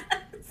 yes.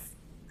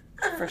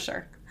 For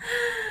sure.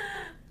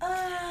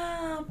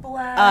 Oh,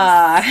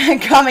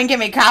 bless. Come and give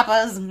me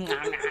kappas.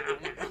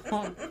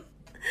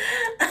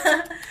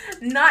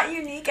 Not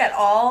unique at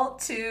all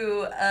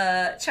to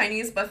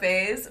Chinese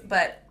buffets,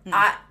 but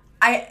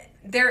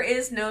there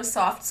is no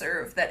soft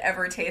serve that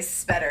ever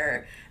tastes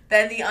better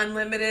than the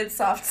unlimited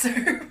soft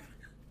serve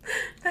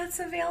that's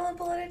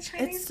available at a Chinese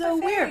buffet. It's so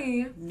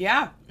weird.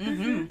 Yeah.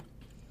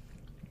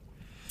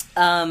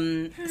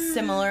 Mm-hmm.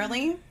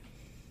 Similarly,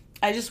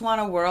 I just want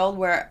a world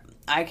where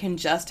I can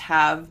just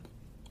have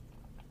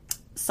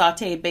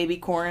sauteed baby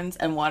corns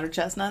and water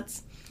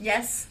chestnuts.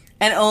 Yes.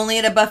 And only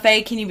at a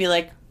buffet can you be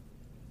like,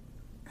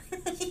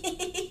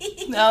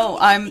 no,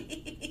 I'm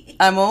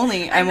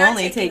only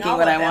taking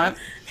what I want.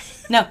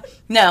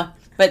 No,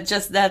 but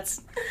just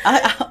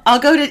I'll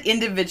go to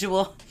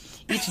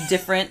each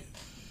different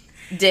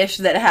dish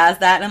that has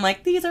that, and I'm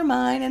like, these are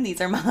mine and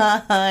these are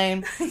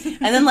mine,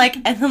 and then like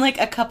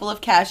a couple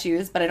of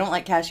cashews, but I don't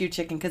like cashew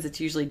chicken because it's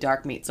usually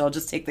dark meat, so I'll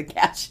just take the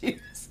cashews.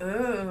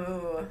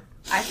 Ooh,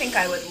 I think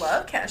I would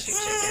love cashew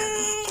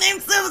chicken. I'm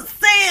so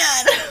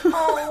sad.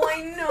 Oh,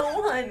 I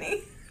know,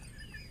 honey.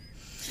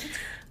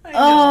 I know.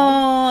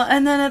 Oh,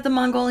 and then at the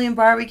Mongolian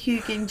barbecue,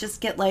 you can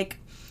just get you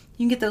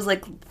can get those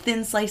like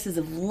thin slices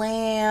of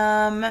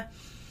lamb.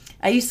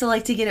 I used to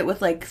like to get it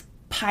with like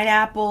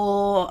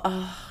pineapple.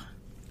 Oh.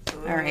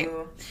 All right.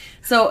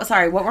 So,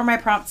 sorry, what were my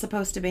prompts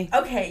supposed to be?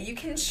 Okay, you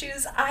can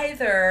choose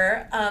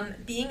either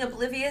being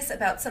oblivious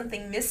about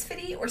something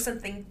misfitty or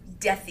something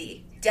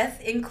deathy.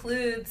 Death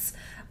includes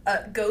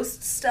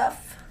ghost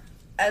stuff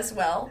as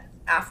well,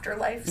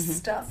 afterlife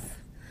stuff.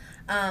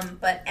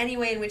 But any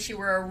way in which you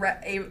were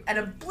an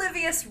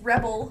oblivious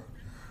rebel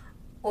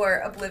or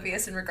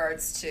oblivious in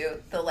regards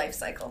to the life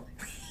cycle.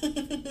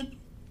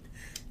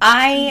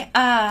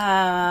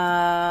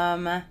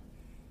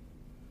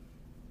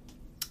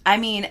 I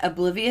mean,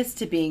 oblivious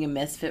to being a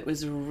misfit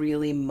was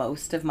really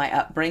most of my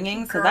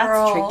upbringing, so Girl.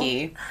 that's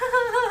tricky.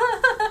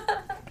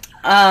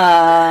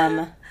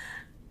 I'm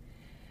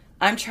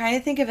trying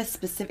to think of a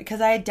specific,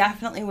 because I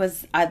definitely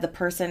was the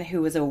person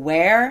who was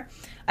aware.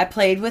 I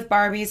played with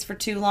Barbies for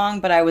too long,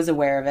 but I was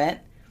aware of it.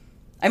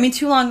 I mean,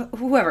 too long,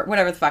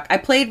 whatever the fuck. I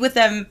played with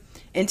them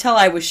until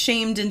I was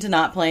shamed into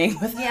not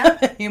playing with them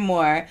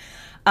anymore.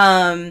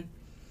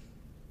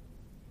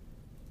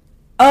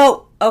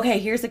 Oh, okay,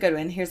 here's a good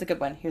one.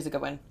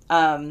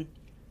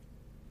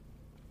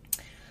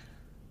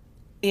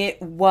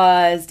 It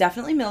was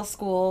definitely middle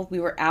school.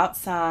 We were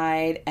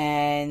outside,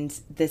 and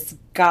this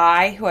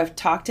guy who I've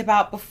talked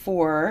about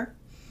before,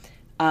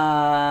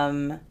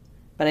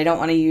 but I don't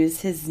want to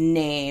use his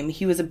name.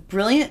 He was a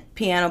brilliant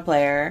piano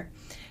player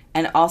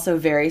and also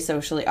very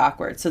socially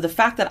awkward. So the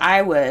fact that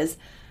I was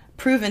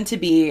proven to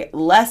be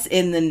less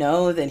in the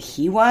know than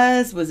he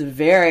was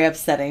very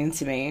upsetting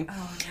to me.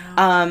 Oh,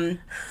 no.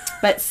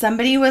 But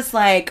somebody was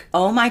like,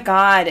 oh my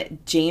God,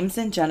 James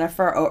and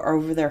Jennifer are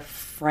over there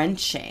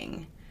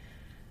Frenching.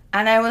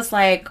 And I was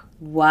like,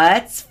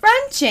 what's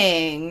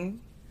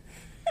Frenching?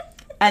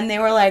 And they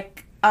were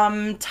like,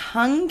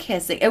 tongue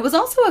kissing. It was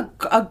also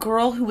a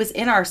girl who was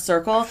in our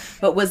circle,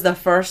 but was the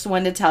first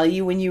one to tell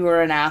you when you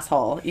were an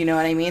asshole. You know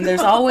what I mean?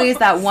 There's always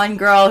that one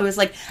girl who's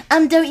like,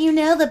 don't you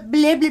know the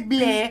blah, blah,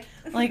 blah.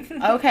 Like,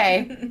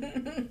 okay.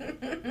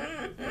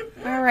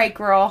 All right,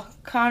 girl,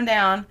 calm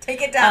down.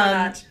 Take it down a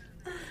notch.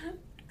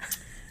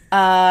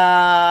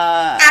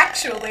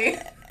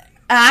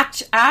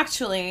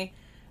 Actually,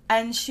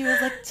 and she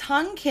was like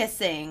tongue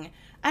kissing,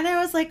 and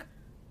I was like,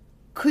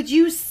 could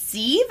you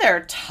see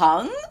their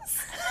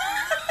tongues?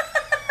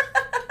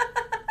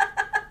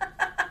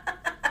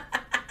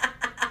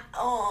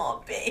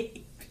 Oh,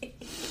 baby.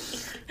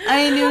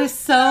 I knew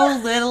so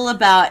little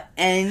about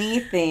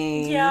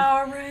anything.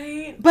 Yeah,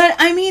 right. But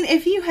I mean,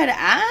 if you had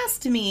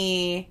asked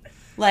me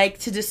like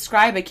to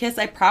describe a kiss,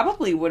 I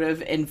probably would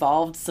have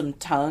involved some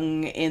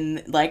tongue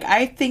in, like,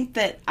 I think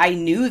that I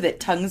knew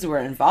that tongues were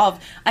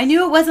involved. I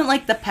knew it wasn't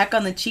like the peck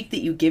on the cheek that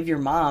you give your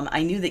mom.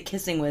 I knew that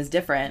kissing was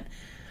different.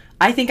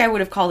 I think I would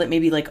have called it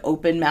maybe like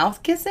open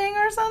mouth kissing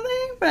or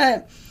something.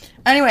 But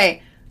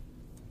anyway,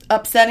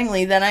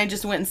 upsettingly, then I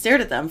just went and stared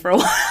at them for a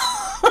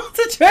while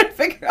to try to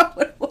figure out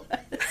what it was.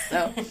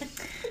 So,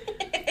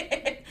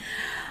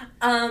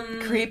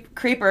 creepy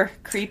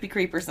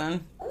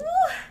son.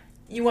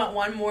 You want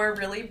one more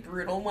really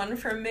brutal one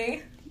from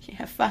me?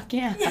 Yeah, fuck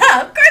yeah.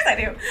 Yeah, of course I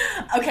do.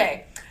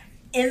 Okay.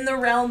 In the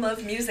realm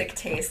of music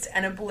taste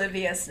and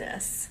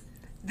obliviousness,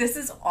 this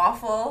is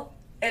awful.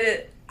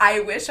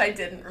 I wish I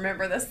didn't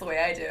remember this the way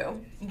I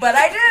do, but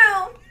I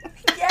do.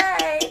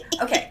 Yay.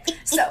 Okay,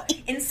 so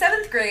in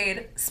 7th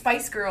grade,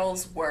 Spice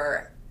Girls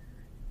were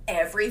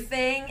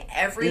everything,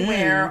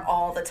 everywhere,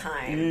 all the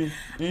time.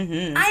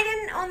 Mm-hmm. I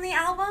didn't own the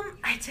album.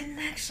 I didn't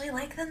actually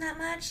like them that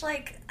much.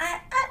 Like,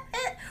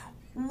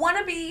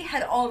 Wannabe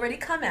had already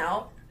come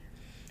out.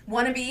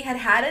 Wannabe had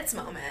had its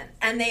moment,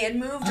 and they had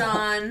moved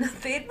on.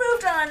 They had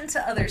moved on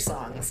to other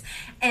songs,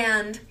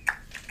 and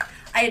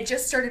I had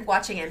just started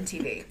watching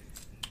MTV.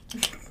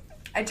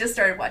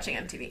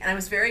 And I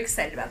was very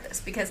excited about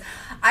this because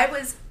I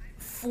was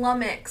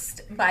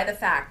flummoxed by the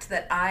fact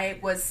that I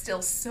was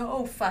still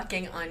so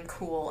fucking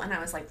uncool, and I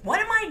was like, what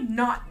am I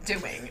not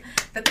doing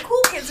that the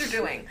cool kids are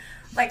doing?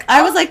 Like,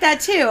 I was like that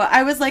too.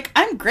 I was like,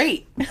 I'm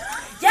great.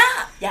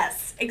 Yeah,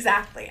 yes,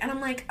 exactly. And I'm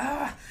like,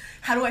 ugh,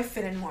 how do I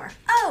fit in more?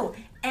 Oh,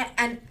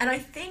 and I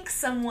think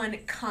someone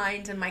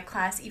kind in my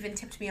class even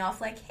tipped me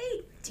off like,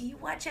 hey, do you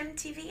watch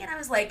MTV? And I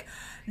was like,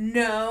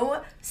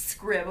 no,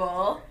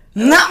 scribble.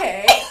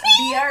 Okay,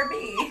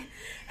 BRB.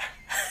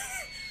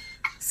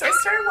 So I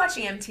started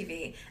watching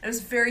MTV, and I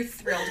was very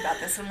thrilled about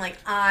this. I'm like,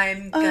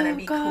 I'm gonna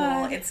be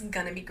cool. It's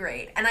gonna be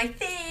great. And I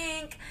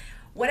think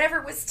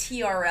whatever was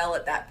TRL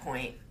at that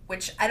point,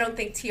 which I don't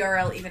think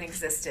TRL even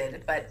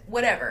existed, but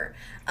whatever.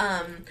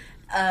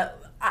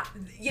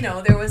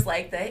 There was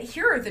like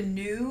here are the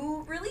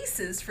new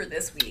releases for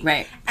this week.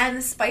 Right. And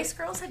the Spice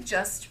Girls had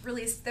just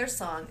released their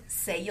song,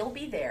 Say You'll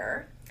Be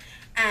There.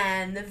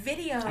 And the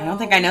video... I don't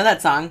think I know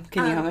that song.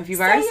 Can you hum a few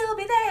bars? Say you'll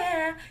be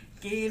there,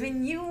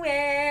 giving you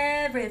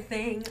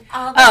everything,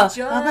 all the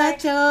joy. All that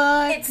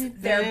joy. It's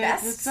their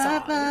best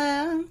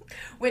song,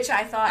 which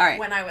I thought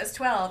when I was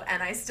 12,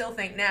 and I still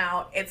think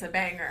now it's a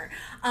banger.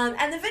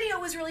 And the video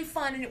was really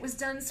fun, and it was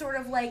done sort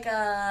of like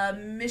a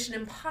Mission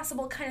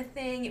Impossible kind of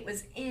thing. It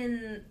was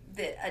in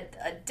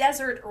a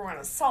desert or on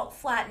a salt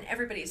flat, and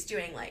everybody's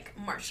doing like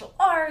martial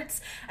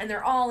arts, and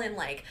they're all in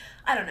like,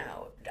 I don't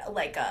know,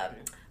 like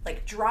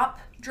drop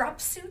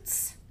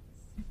suits,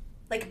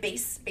 like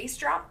base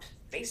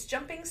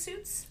jumping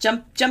suits.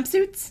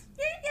 Jumpsuits?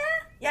 Yeah.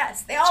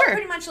 Yes, they all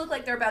pretty much look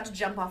like they're about to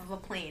jump off of a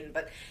plane,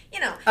 but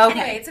okay.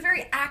 Anyway, it's a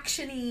very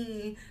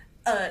actiony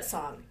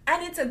song,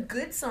 and it's a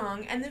good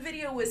song, and the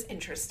video was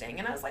interesting,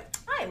 and I was like,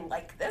 I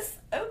like this.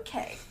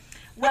 Okay.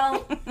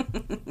 Well,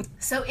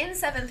 so in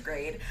 7th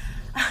grade,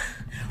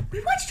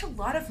 we watched a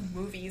lot of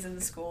movies in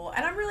school,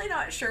 and I'm really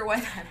not sure why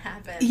that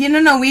happened.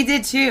 No, we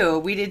did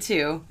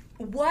too.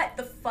 What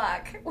the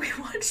fuck? We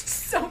watched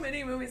so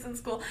many movies in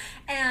school.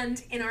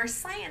 And in our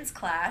science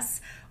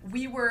class,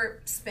 we were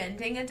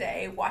spending a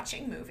day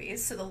watching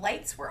movies. So the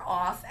lights were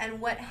off.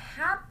 And what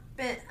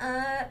happened,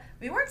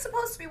 we weren't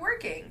supposed to be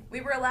working.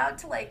 We were allowed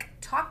to, like,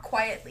 talk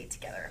quietly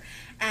together.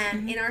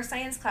 And in our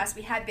science class,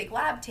 we had big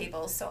lab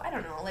tables. So, I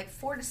don't know, like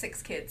 4 to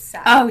 6 kids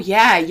sat at the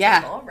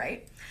table,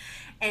 right?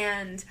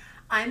 And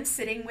I'm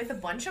sitting with a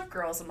bunch of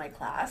girls in my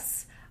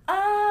class.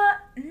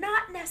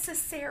 Not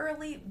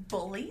necessarily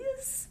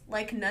bullies.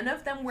 Like, none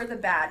of them were the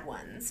bad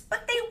ones.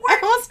 But they were... I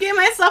almost gave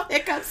myself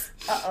hiccups.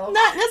 Uh-oh.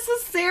 Not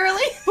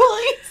necessarily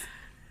bullies.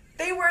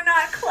 They were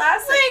not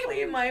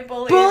classically my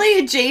bullies. Bully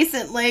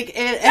adjacent. Like,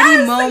 at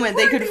any moment,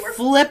 they could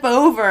flip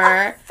over.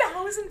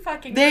 1,000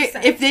 fucking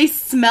 %. If they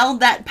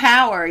smelled that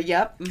power.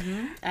 Yep.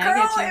 Mm-hmm.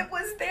 Girl, it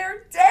was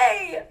their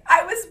day.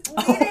 I was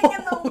bleeding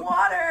in the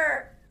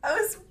water.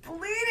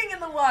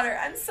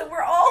 And so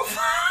we're all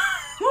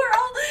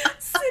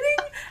sitting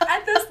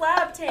at this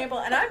lab table,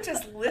 and I'm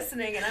just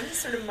listening, and I'm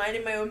just sort of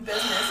minding my own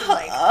business and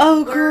like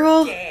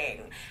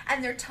working.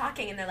 And they're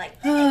talking, and they're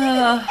like,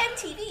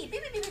 MTV,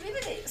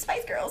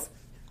 Spice Girls.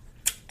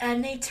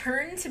 And they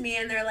turn to me,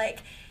 and they're like,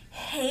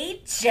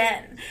 hey,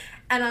 Jen.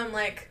 And I'm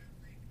like,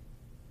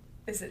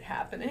 is it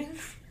happening?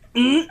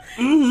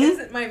 Mm-hmm. Is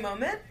it my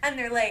moment? And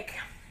they're like,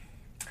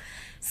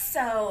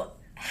 so...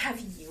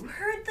 have you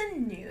heard the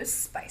new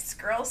Spice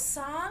Girls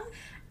song?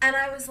 And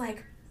I was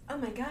like, oh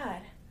my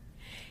God,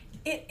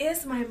 it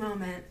is my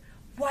moment.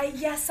 Why,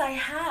 yes, I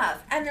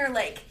have. And they're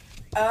like,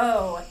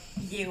 oh,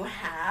 you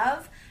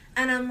have?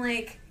 And I'm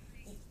like,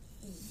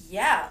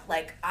 yeah,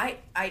 like,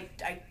 I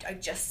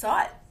just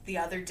saw it the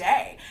other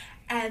day.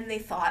 And they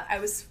thought I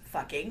was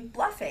fucking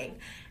bluffing.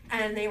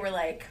 And they were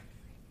like,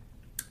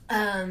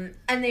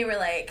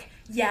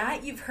 yeah,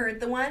 you've heard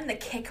the one, the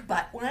kick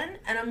butt one?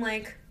 And I'm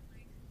like,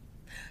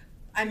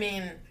 I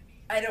mean,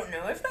 I don't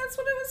know if that's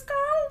what it was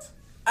called.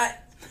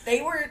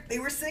 They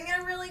were singing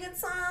a really good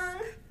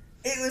song.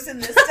 It was in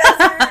this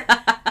desert.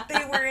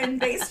 They were in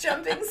base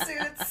jumping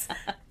suits.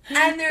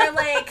 And they're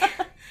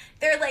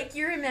like,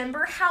 you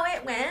remember how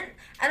it went?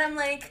 And I'm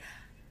like,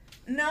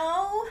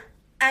 no.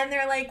 And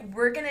they're like,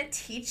 we're going to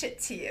teach it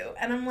to you.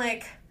 And I'm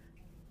like,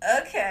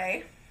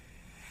 okay.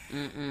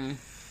 Mm-mm.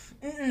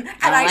 And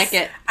I like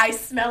it. I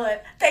smell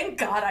it. Thank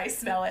God I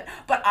smell it.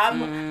 But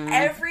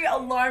every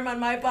alarm on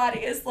my body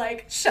is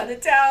like, shut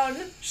it down,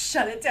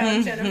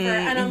 Jennifer.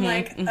 And I'm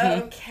like,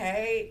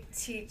 okay,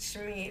 teach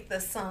me the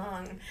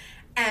song.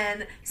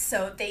 And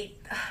so they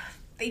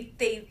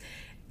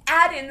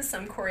add in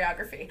some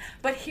choreography.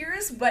 But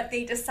here's what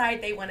they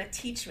decide they want to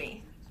teach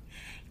me.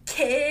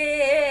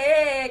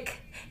 Kick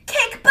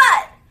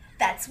butt.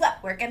 That's what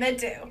we're gonna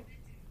do.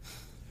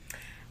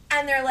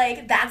 And they're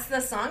like, that's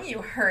the song you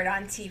heard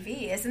on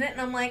TV, isn't it?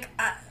 And I'm like,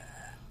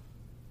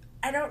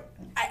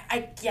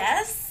 I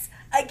guess,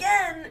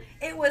 again,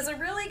 it was a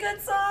really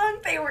good song.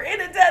 They were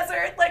in a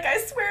desert. Like, I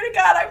swear to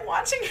God, I'm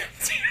watching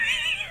MTV.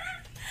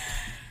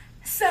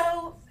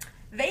 So,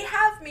 they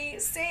have me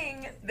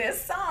sing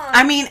this song.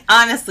 I mean,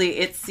 honestly,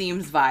 it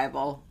seems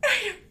viable.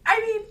 I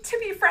mean, to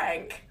be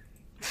frank.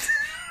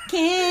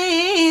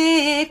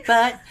 Kick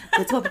butt.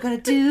 That's what we're gonna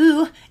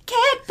do.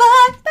 Kick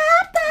butt.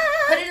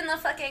 Put it in the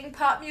fucking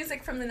pop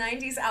music from the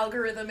 90s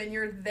algorithm and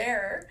you're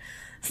there.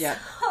 Yep.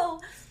 So,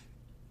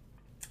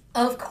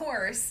 of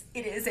course,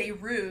 it is a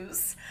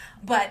ruse,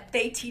 but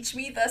they teach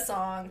me the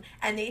song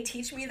and they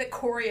teach me the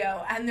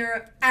choreo,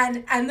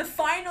 and the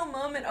final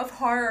moment of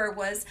horror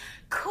was,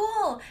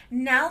 cool,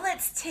 now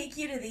let's take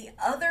you to the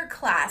other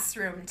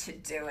classroom to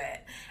do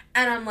it.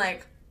 And I'm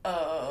like,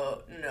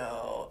 oh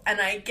no.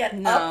 And I get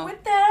up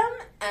with them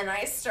and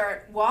I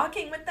start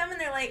walking with them and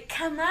they're like,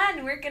 come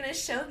on, we're gonna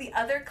show the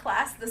other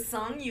class the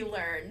song you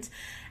learned.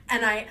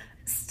 And I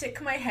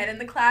stick my head in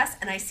the class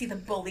and I see the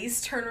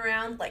bullies turn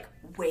around like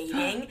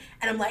waiting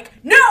and I'm like,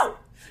 no,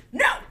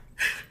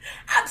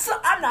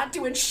 I'm not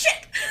doing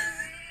shit.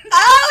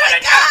 Oh my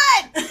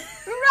God!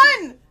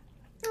 Run,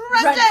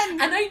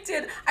 Jen! And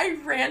I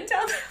ran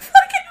down the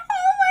fucking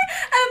hallway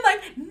and I'm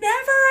like,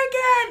 never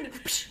again,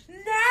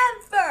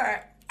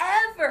 never,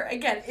 ever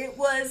again. It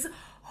was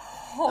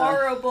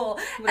horrible.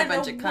 And the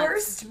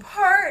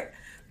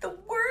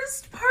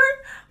worst part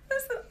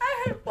was that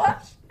I had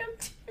watched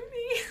MTV.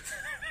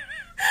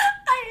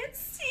 I had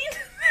seen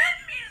that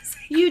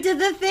music. You did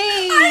the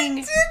thing. I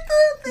did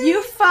the thing.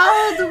 You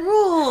followed the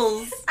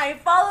rules. I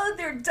followed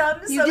their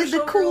dumb social rules. You did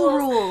the cool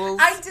rules.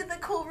 I did the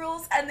cool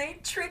rules, and they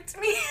tricked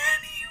me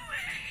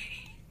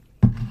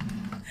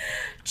anyway.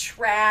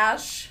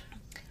 Trash.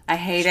 I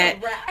hate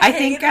it.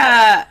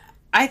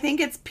 I think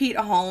it's Pete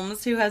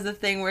Holmes who has a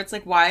thing where it's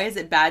like, why is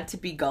it bad to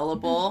be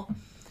gullible?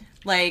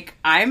 Like,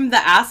 I'm the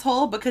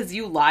asshole because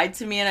you lied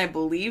to me and I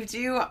believed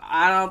you.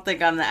 I don't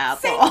think I'm the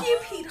asshole. Thank you,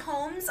 Pete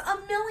Holmes.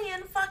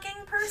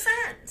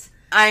 1,000,000%.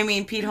 I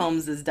mean, Pete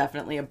Holmes is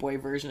definitely a boy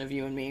version of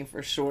you and me,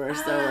 for sure.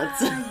 So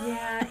it's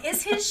yeah.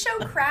 Is his show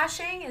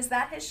Crashing? Is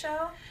that his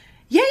show?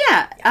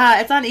 Yeah.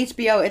 It's on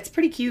HBO. It's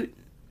pretty cute.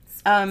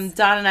 Don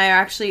and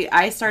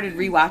I started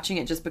rewatching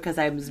it just because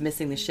I was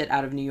missing the shit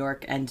out of New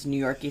York and New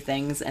Yorky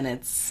things, and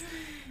it's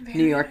very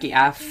New Yorky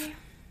F.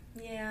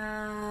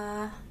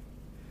 Yeah.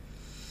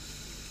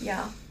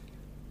 Yeah.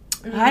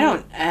 Mm-hmm. I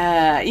don't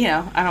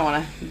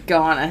want to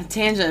go on a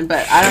tangent,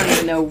 but I don't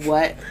even know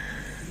what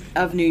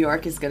of New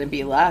York is going to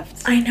be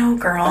left. I know,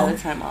 girl. By the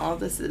time all of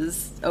this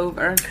is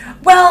over.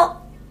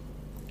 Well,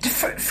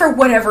 for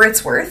whatever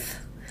it's worth,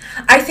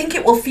 I think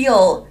it will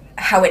feel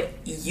how it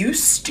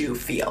used to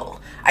feel.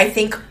 I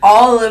think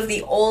all of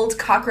the old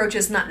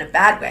cockroaches, not in a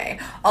bad way,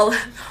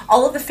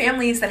 all of the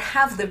families that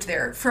have lived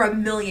there for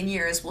 1,000,000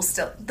 years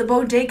the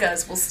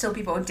bodegas will still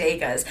be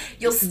bodegas.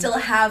 You'll still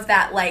have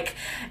that, like,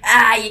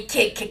 you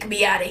can't kick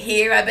me out of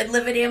here. I've been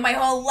living here my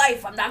whole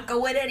life. I'm not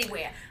going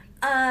anywhere.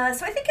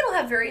 So I think it'll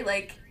have very,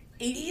 like,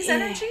 80s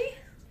energy.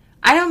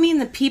 I don't mean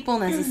the people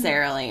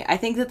necessarily. I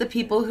think that the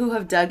people who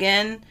have dug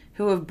in,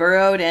 who have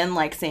burrowed in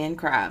like sand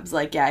crabs,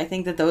 like, yeah, I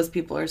think that those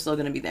people are still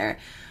going to be there.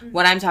 Mm-hmm.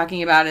 What I'm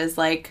talking about is,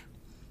 like,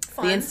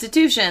 fun. The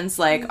institutions,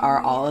 like, are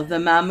all of the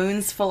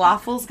Mamoun's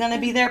falafels going to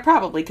be there?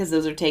 Probably, because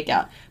those are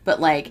takeout.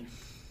 But, like,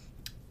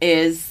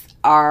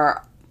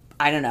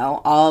 I don't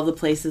know, all of the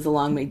places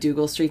along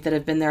McDougal Street that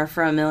have been there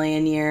for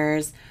 1,000,000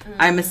 years. Mm-hmm.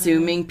 I'm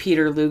assuming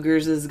Peter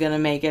Luger's is going to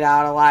make it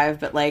out alive.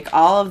 But, like,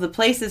 all of the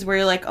places where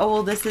you're like, oh,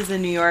 well, this is a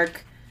New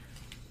York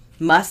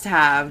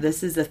must-have.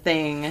 This is a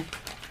thing.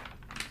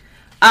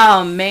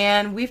 Oh,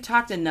 man. We've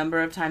talked a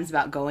number of times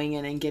about going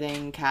in and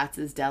getting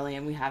Katz's Deli,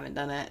 and we haven't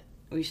done it.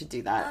 We should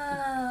do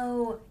that.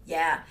 Oh,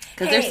 yeah.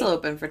 Because they're still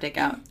open for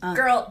takeout.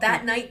 Girl,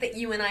 that night that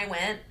you and I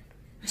went,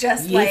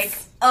 like,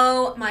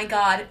 oh my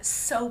God,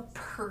 so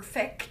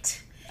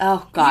perfect.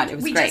 Oh God, it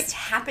was great. We just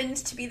happened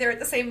to be there at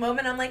the same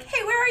moment. I'm like,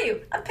 hey, where are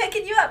you? I'm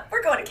picking you up.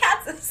 We're going to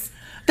Katz's.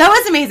 That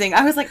was amazing.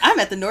 I was like, I'm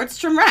at the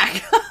Nordstrom Rack.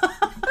 It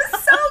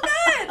was so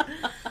good.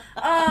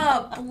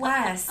 Oh,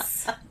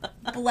 bless.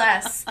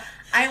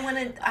 I want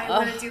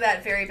to do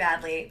that very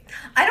badly.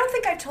 I don't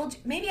think I've told you.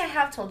 Maybe I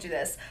have told you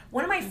this.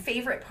 One of my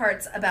favorite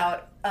parts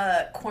about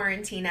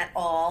quarantine at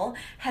all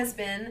has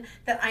been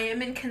that I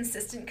am in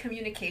consistent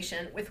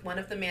communication with one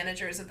of the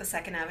managers of the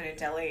Second Avenue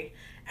Deli,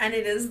 and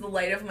it is the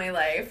light of my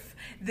life.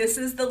 This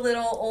is the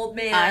little old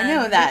man. I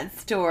know that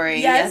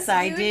story. Yes,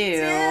 I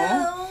do.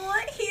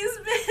 He's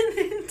been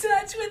in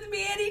touch with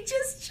me, and he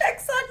just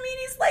checks on me, and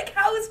he's like,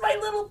 "How is my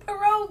little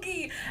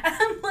pierogi?" And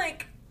I'm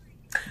like,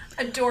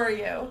 "Adore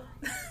you."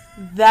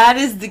 That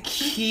is the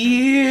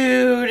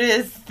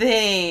cutest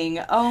thing.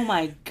 Oh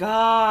my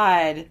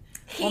God.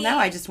 Well, now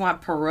I just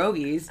want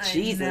pierogies.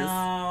 Jesus.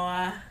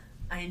 I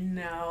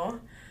know.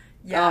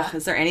 Yeah. Oh,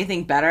 is there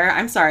anything better?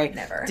 I'm sorry.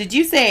 Never. Did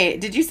you say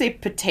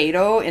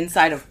potato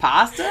inside of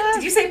pasta?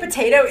 Did you say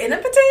potato in a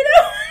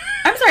potato?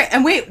 I'm sorry.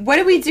 And wait, what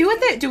do we do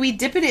with it? Do we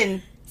dip it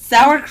in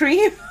sour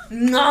cream?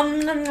 Nom,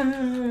 nom,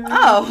 nom, nom.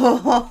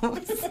 Oh,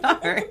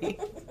 sorry.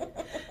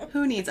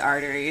 Who needs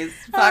arteries?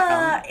 Fuck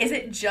them. Is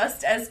it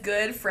just as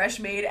good fresh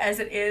made as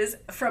it is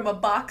from a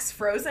box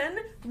frozen?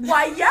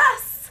 Why,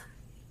 yes.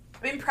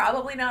 I mean,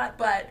 probably not,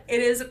 but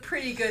it is a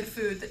pretty good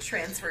food that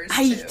transfers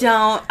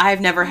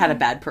I've never had a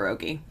bad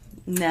pierogi.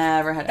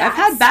 Never had. I've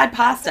had bad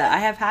pasta. I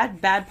have had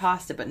bad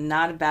pasta, but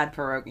not a bad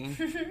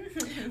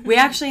pierogi. We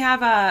actually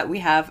have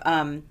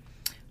I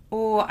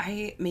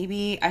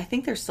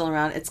think they're still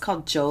around. It's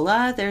called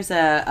Jola. There's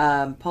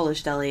a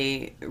Polish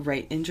deli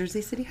right in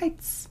Jersey City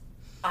Heights.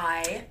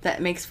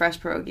 That makes fresh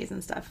pierogies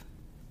and stuff.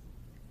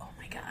 Oh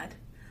my God.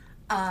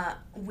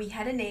 We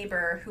had a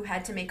neighbor who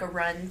had to make a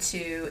run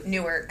to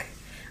Newark,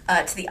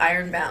 to the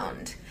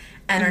Ironbound.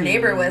 And our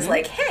neighbor was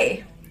like,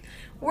 hey,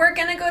 we're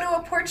going to go to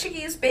a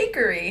Portuguese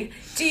bakery.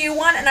 Do you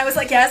want... And I was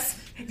like, yes.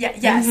 Yeah,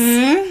 yes.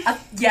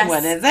 Mm-hmm. Yes.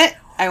 What is it?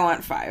 I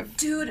want 5.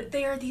 Dude,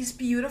 they are these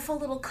beautiful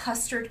little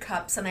custard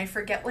cups, and I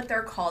forget what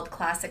they're called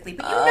classically,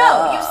 but you've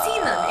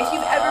seen them. If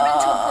you've ever been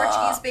to a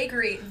Portuguese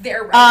bakery,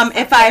 they're right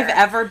if I've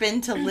ever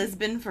been to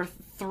Lisbon for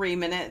 3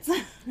 minutes.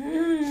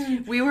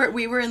 We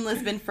were in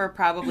Lisbon for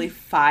probably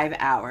 5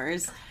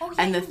 hours. Oh,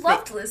 yeah, you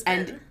loved Lisbon.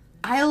 And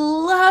I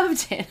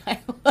loved it.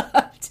 I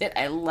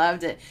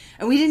loved it.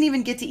 And we didn't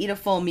even get to eat a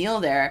full meal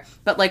there.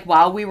 But, like,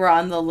 while we were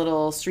on the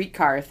little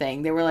streetcar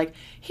thing, they were like,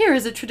 here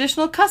is a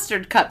traditional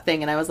custard cup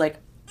thing. And I was like,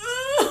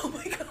 oh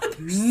my God,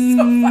 they're so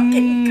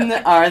fucking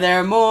good. Are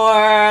there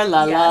more?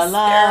 La, yes, la,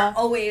 la. There are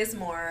always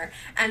more.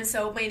 And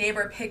so my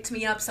neighbor picked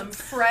me up some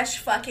fresh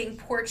fucking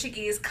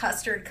Portuguese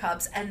custard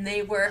cups, and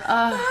they were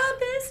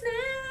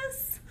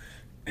business.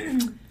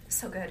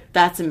 So good.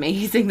 That's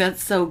amazing.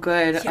 That's so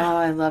good. Yeah. Oh,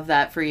 I love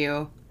that for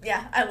you.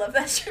 Yeah, I love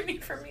that journey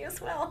for me as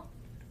well.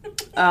 Do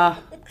you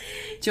want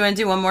to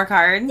do one more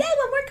card? Yeah,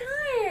 one more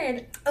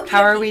card. Okay.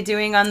 How are we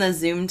doing on the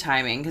Zoom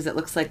timing? Because it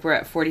looks like we're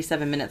at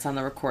 47 minutes on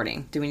the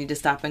recording. Do we need to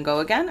stop and go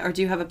again? Or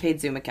do you have a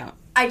paid Zoom account?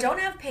 I don't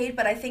have paid,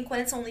 but I think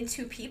when it's only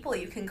 2 people,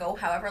 you can go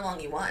however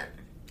long you want.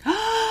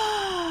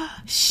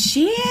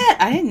 Shit!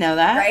 I didn't know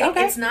that. Right?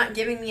 Okay. It's not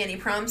giving me any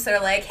prompts that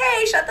are like,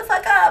 hey, shut the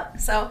fuck up.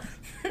 So,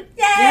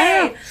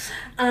 yay!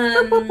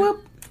 Yeah. Whoop,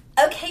 whoop.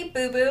 Okay,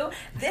 boo-boo.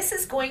 This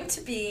is going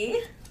to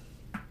be...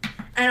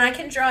 And I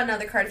can draw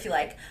another card if you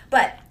like.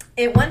 But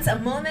it was a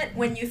moment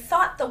when you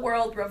thought the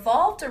world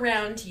revolved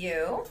around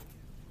you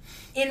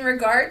in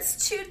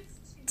regards to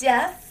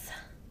death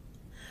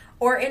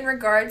or in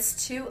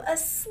regards to a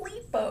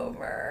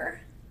sleepover.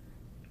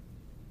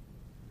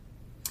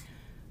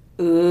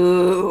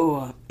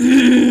 Ooh.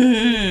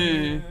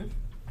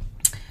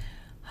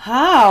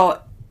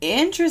 How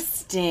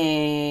interesting.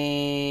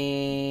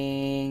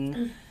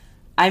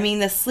 I mean,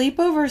 the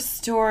sleepover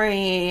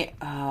story,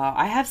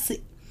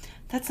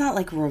 that's not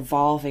like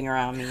revolving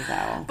around me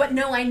though. But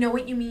no, I know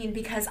what you mean,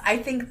 because I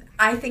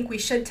think we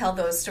should tell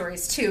those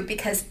stories too,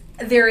 because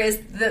there is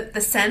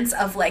the sense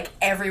of like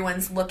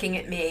everyone's looking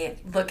at me,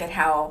 look at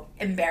how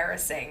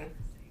embarrassing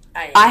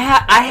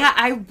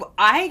I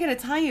gotta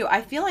tell you,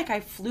 I feel like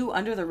I flew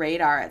under the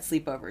radar at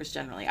sleepovers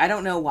generally. I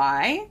don't know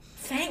why.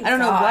 Thank I don't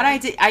know what I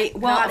did.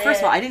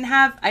 First of all, I didn't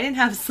have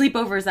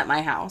sleepovers at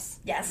my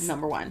house. Yes.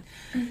 Number one.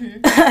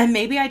 Mm-hmm.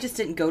 Maybe I just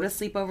didn't go to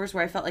sleepovers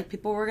where I felt like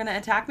people were gonna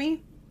attack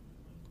me.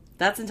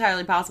 That's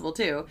entirely possible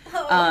too.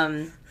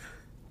 Oh.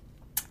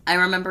 I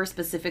remember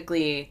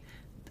specifically,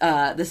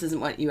 this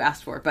isn't what you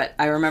asked for, but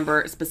I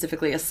remember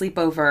specifically a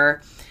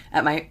sleepover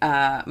at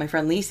my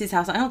friend Lisi's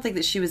house. I don't think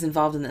that she was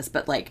involved in this,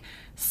 but like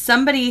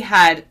somebody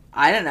had,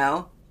 I don't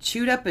know,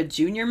 chewed up a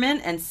Junior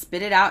Mint and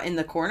spit it out in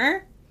the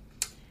corner.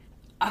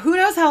 Who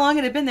knows how long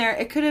it had been there?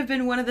 It could have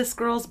been one of this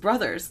girl's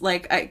brothers.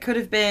 Like, it could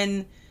have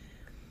been...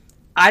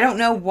 I don't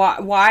know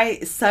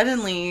why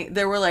suddenly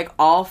there were like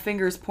all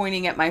fingers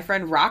pointing at my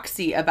friend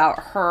Roxy about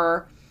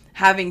her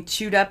having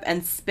chewed up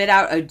and spit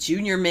out a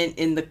Junior Mint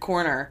in the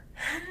corner.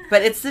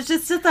 But it's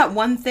just that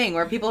one thing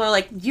where people are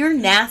like, you're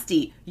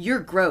nasty,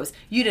 you're gross,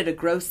 you did a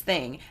gross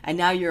thing, and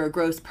now you're a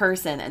gross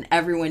person, and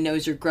everyone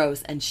knows you're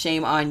gross, and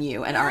shame on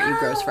you, and aren't you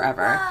gross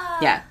forever?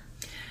 Yeah.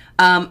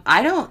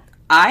 I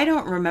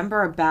don't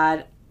remember a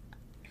bad...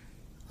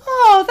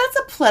 Oh, that's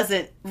a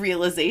pleasant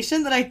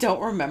realization that I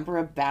don't remember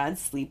a bad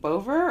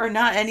sleepover, or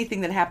not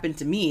anything that happened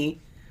to me.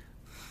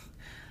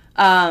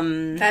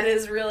 That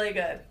is really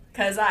good,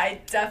 because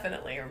I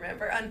definitely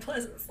remember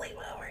unpleasant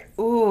sleepovers.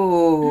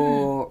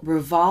 Ooh,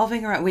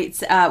 revolving around...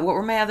 Wait, what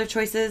were my other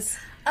choices?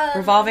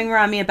 Revolving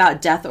around me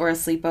about death or a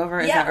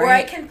sleepover, is that right? Or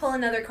I can pull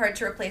another card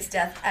to replace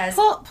death as...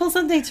 Pull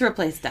something to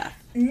replace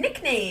death.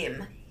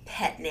 Nickname,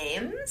 pet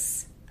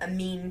names... a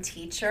mean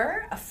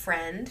teacher, a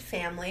friend,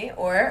 family,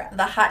 or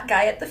the hot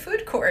guy at the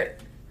food court.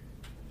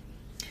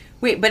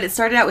 Wait, but it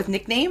started out with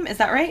nickname, is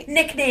that right?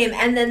 Nickname,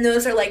 and then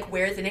those are like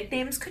where the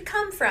nicknames could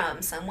come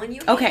from. Someone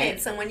you hate,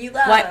 someone you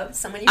love,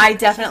 someone you... I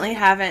definitely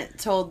haven't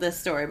told this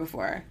story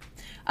before.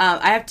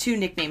 I have 2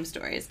 nickname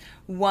stories.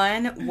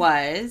 One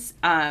was,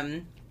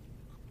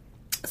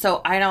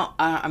 so I don't,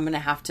 I'm going to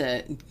have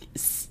to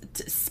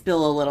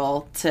spill a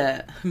little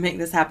to make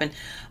this happen.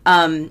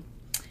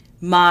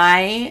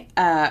 My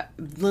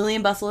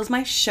Lillian Bustle is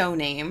my show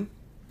name,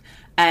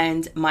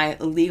 and my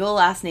legal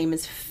last name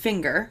is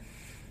Finger.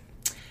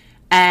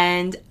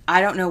 And I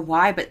don't know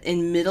why, but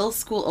in middle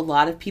school, a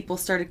lot of people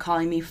started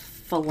calling me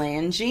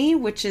phalange,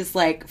 which is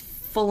like,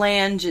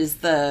 phalange is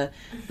the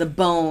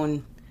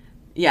bone.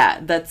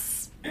 Yeah,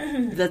 that's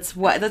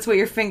what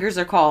your fingers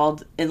are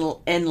called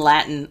in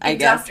Latin, I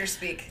guess. Doctor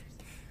speak.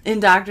 In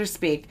doctor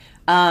speak.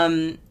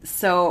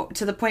 So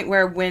to the point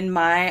where when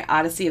my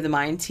Odyssey of the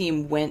Mind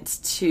team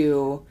went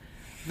to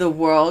the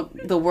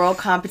world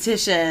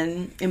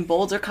competition in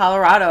Boulder,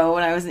 Colorado,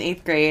 when I was in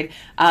 8th grade,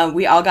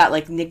 we all got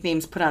like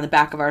nicknames put on the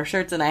back of our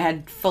shirts, and I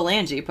had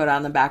phalange put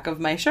on the back of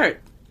my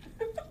shirt.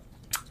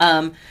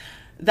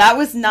 That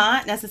was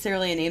not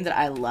necessarily a name that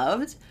I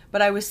loved,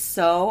 but I was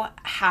so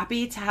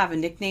happy to have a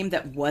nickname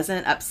that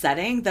wasn't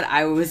upsetting that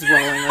I was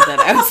rolling with it.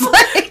 I was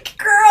like,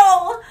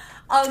 girl,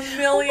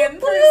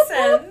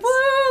 1,000,000%.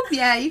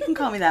 Yeah, you can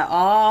call me that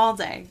all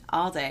day.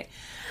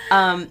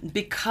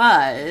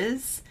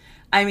 Because,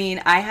 I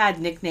mean, I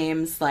had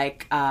nicknames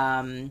like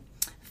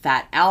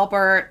Fat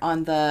Albert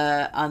on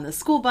the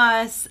school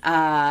bus.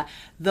 The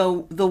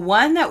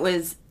one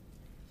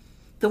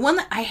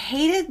that I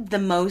hated the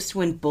most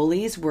when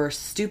bullies were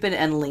stupid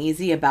and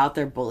lazy about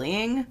their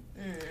bullying,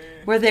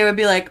 where they would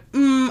be like,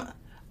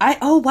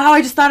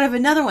 I just thought of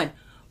another one.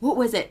 What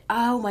was it?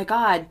 Oh my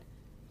God.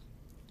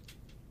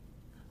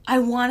 I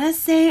want to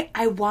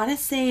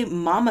say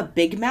Mama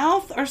Big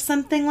Mouth or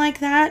something like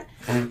that.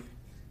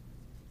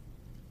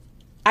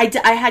 I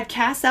had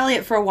Cass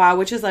Elliot for a while,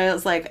 which is, I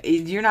was like,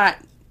 you're not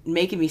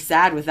making me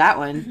sad with that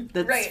one.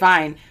 That's right.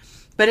 Fine.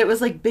 But it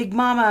was like Big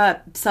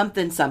Mama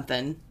something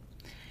something.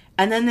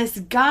 And then this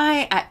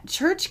guy at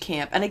church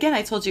camp, and again,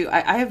 I told you,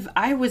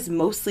 I was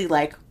mostly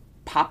like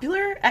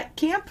popular at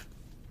camp.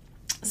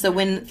 So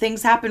when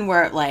things happened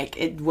where like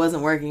it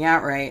wasn't working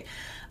out right,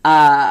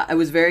 it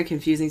was very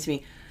confusing to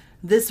me.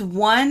 This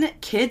one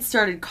kid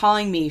started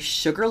calling me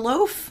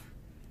Sugarloaf,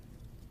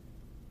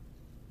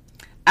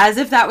 as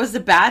if that was a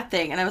bad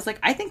thing. And I was like,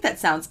 I think that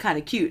sounds kind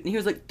of cute. And he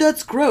was like,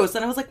 that's gross.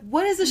 And I was like,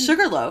 what is a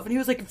sugarloaf? And he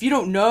was like, if you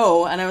don't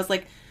know. And I was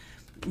like,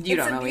 you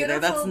don't know either.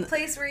 That's a beautiful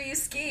place where you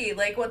ski.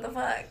 Like, what the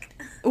fuck?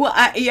 Well,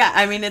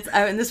 I mean,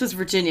 and this was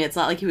Virginia. It's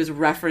not like he was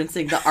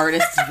referencing the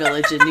artist's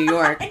village in New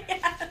York.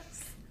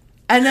 Yes.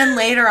 And then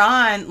later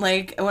on,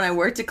 like, when I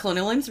worked at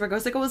Colonial Williamsburg,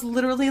 it was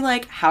literally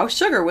like how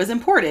sugar was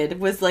imported,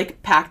 was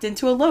like packed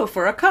into a loaf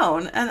or a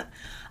cone. And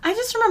I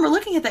just remember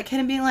looking at that kid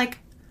and being like,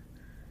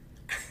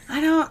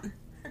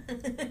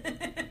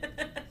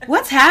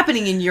 what's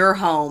happening in your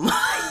home?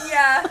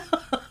 Yeah.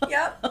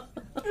 Yep.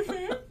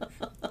 Mm-hmm.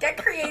 Get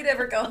creative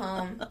or go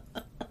home.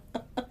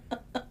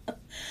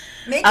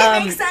 Make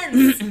it make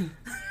sense.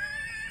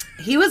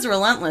 He was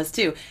relentless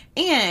too.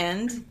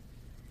 And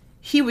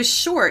he was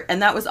short,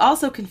 and that was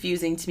also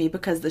confusing to me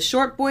because the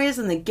short boys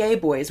and the gay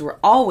boys were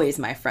always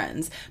my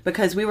friends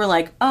because we were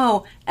like,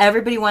 oh,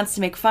 everybody wants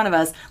to make fun of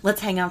us.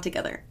 Let's hang out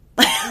together.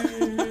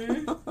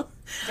 Mm-hmm.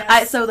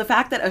 Yes. So the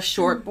fact that a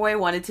short boy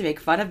wanted to make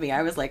fun of me,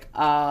 I was like,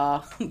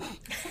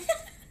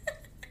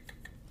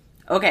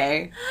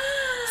 okay.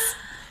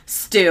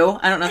 Stu.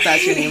 I don't know if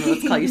that's your name, but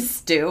let's call you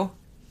Stu.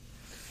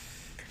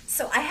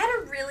 So I had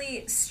a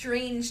really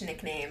strange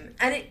nickname,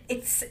 and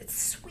it's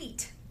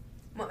sweet,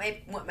 what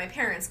my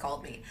parents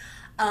called me.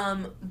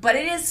 But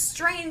it is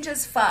strange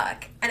as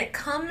fuck, and it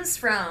comes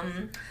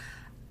from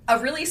a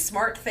really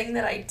smart thing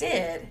that I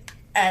did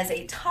as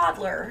a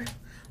toddler,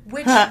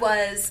 which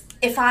was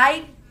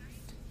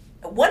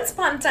once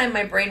upon a time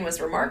my brain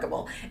was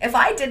remarkable. If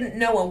I didn't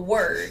know a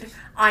word,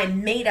 I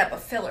made up a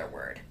filler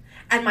word.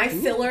 And my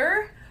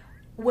filler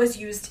was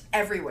used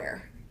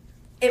everywhere.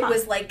 It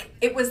was like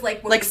when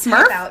we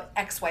talk about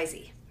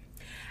XYZ.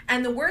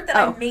 And the word that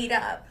I made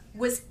up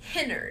was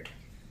hinnered.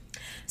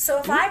 So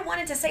if I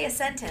wanted to say a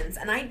sentence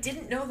and I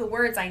didn't know the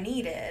words I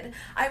needed,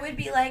 I would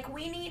be like,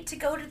 we need to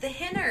go to the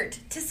Hinnard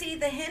to see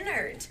the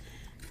Hinnard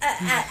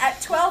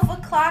at 12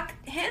 o'clock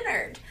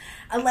Hinnard.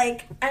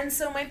 And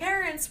so my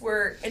parents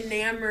were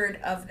enamored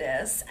of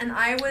this, and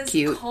I was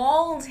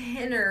called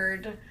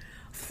Hinnard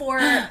for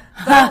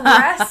the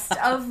rest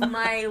of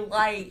my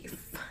life.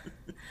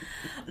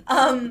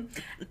 And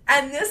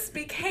this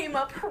became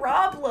a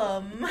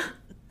problem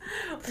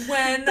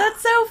when...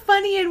 That's so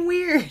funny and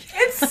weird.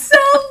 It's so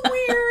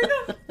weird.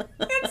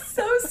 It's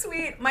so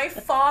sweet. My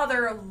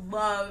father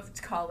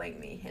loved calling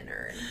me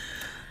Hinnard.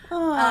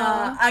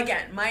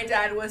 Again, my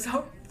dad was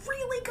a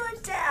really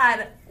good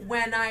dad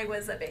when I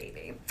was a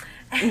baby.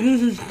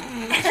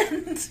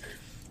 And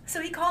so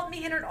he called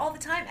me Hinnard all the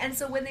time. And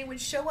so when they would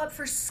show up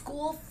for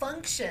school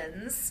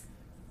functions,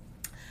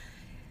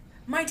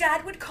 my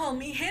dad would call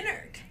me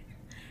Hinnard.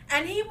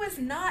 And he was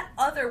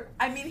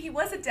he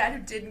was a dad who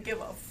didn't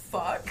give a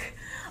fuck.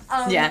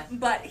 Yeah.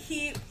 But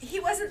he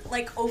wasn't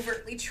like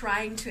overtly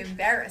trying to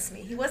embarrass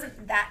me. He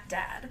wasn't that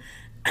dad.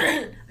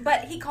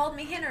 But he called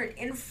me Hinnard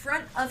in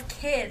front of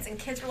kids, and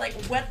kids were like,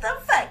 what the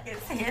fuck is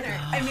Hinnard?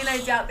 I mean, I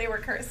doubt they were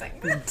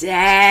cursing.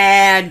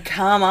 Dad,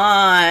 come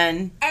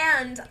on.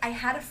 And I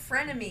had a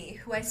frenemy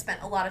who I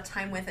spent a lot of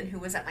time with and who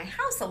was at my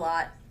house a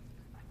lot.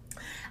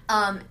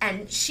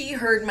 And she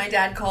heard my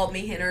dad call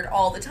me Hinnard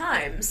all the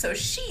time, so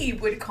she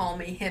would call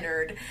me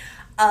Hinnard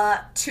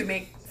to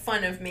make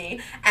fun of me.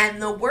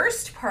 And the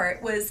worst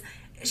part was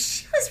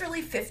she was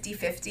really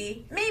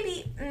 50-50.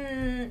 Maybe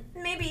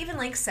even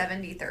like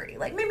 70-30.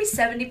 Like maybe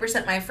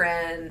 70% my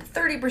friend,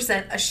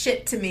 30% a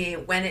shit to me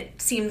when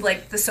it seemed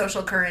like the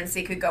social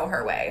currency could go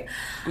her way.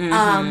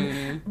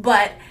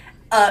 But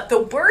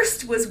the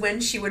worst was when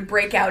she would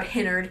break out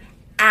Hinnard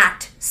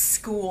at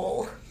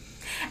school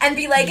and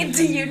be like,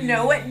 do you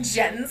know what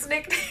Jen's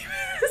nickname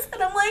is?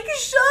 And I'm like,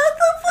 shut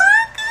the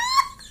fuck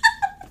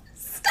up!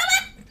 Stop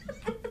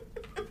it!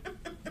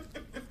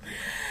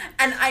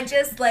 And I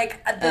just,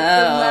 like, the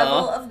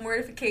level of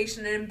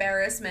mortification and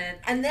embarrassment.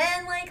 And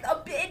then, like,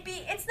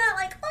 it's not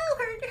like, oh,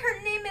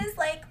 her name is,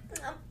 like,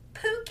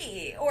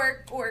 Pookie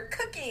or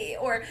Cookie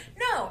or...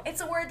 No, it's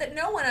a word that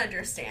no one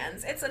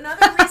understands. It's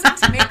another reason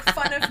to make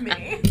fun of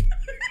me.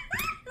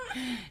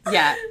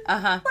 Yeah,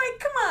 uh-huh. Like,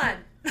 come on.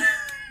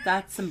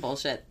 That's some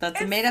bullshit. That's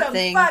a made-up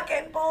thing. It's some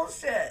fucking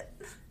bullshit.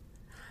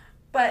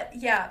 But,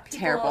 yeah, people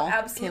Terrible.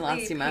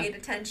 absolutely paid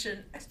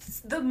attention.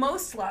 It's the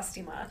most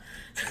Lastima.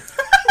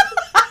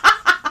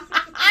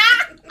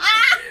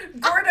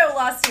 Gordo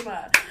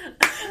Lastima.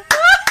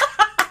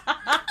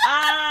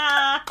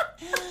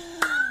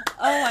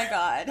 Oh, my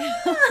God.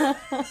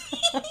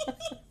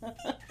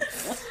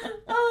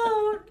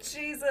 Oh,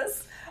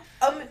 Jesus.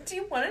 Do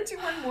you want to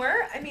do one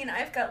more? I mean,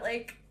 I've got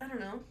like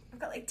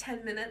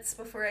 10 minutes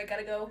before I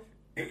gotta go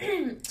to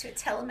a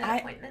telemed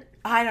appointment.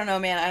 I don't know,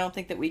 man. I don't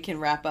think that we can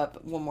wrap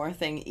up one more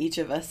thing, each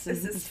of us.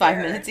 This is 5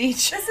 minutes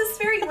each. This is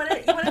fair. You want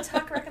to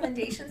talk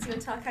recommendations? You want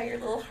to talk how your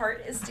little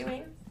heart is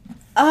doing?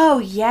 Oh,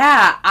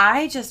 yeah.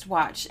 I just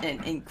watched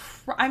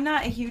I'm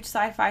not a huge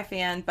sci-fi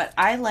fan, but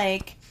I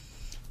like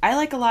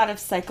a lot of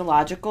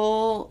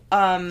psychological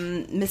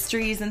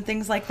mysteries and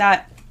things like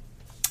that.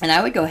 And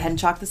I would go ahead and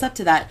chalk this up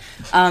to that.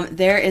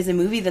 There is a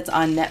movie that's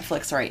on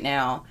Netflix right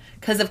now.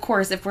 Because, of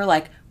course, if we're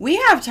like, we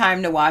have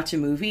time to watch a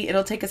movie,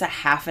 it'll take us a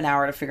half an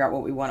hour to figure out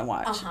what we want to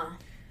watch. Uh-huh.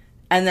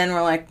 And then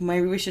we're like,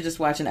 maybe we should just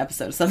watch an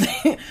episode of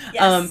something.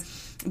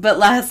 Yes. But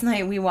last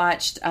night we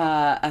watched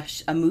a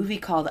movie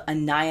called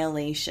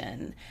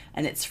Annihilation.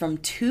 And it's from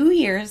 2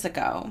 years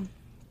ago.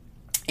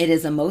 It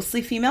is a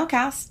mostly female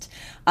cast,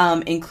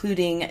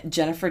 including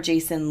Jennifer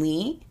Jason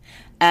Leigh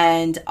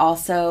and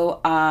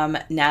also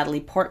Natalie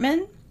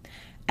Portman.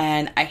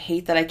 And I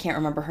hate that I can't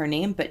remember her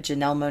name, but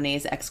Janelle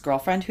Monáe's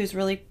ex-girlfriend, who's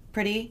really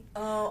pretty.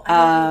 Oh, I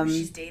don't know who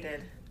she's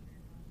dated.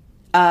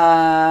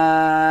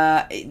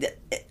 A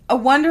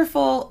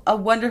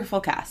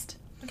wonderful cast.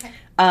 Okay.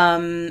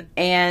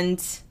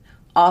 And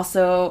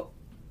also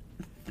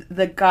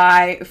the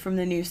guy from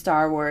the new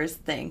Star Wars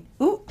thing.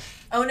 Ooh.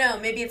 Oh no,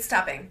 maybe it's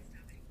stopping.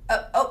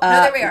 No,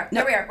 there we are.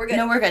 No, there we are. We're good.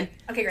 No, we're good.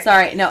 Okay, great.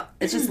 Sorry, no,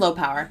 it's just low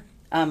power.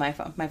 My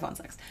phone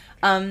sucks.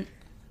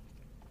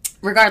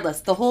 Regardless,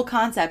 the whole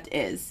concept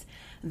is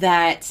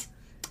that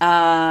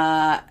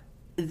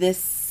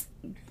this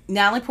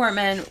Natalie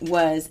Portman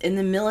was in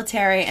the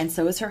military, and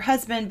so is her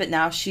husband. But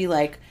now she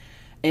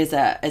is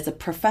a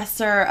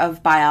professor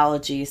of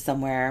biology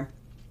somewhere,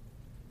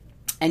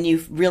 and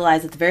you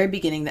realize at the very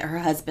beginning that her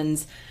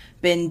husband's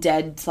been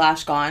dead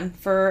 / gone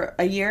for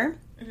a year.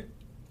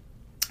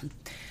 Mm-hmm.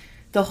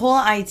 The whole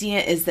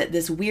idea is that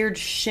this weird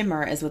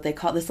shimmer is what they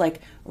call this,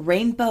 like,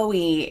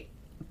 rainbowy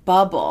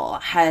bubble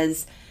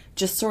has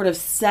just sort of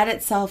set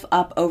itself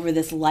up over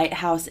this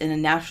lighthouse in a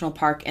national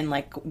park in,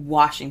 like,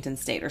 Washington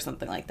State or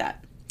something like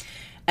that.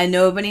 And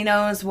nobody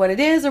knows what it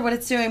is or what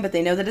it's doing, but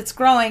they know that it's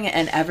growing,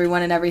 and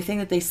everyone and everything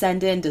that they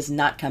send in does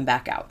not come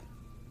back out.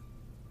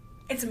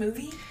 It's a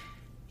movie?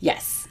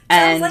 Yes.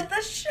 Sounds like the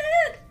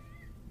shit!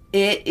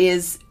 It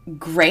is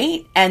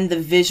great, and the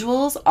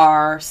visuals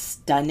are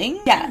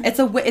stunning. Yeah, it's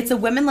a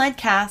women-led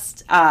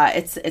cast.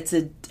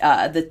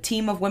 The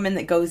team of women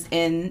that goes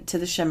into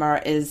the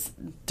Shimmer is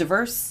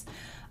diverse.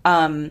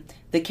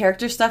 The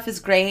character stuff is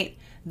great.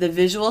 The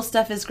visual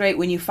stuff is great.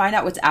 When you find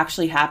out what's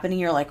actually happening,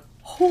 you're like,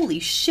 holy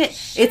shit.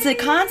 It's a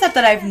concept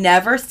that I've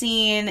never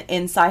seen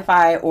in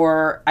sci-fi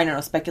or, I don't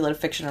know, speculative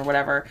fiction or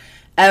whatever,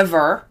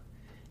 ever.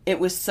 It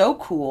was so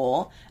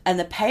cool, and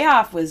the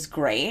payoff was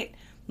great.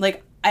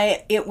 Like,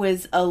 it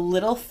was a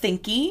little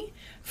thinky,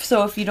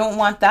 so if you don't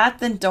want that,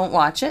 then don't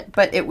watch it.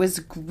 But it was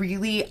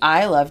really,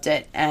 I loved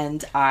it,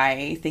 and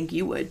I think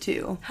you would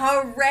too.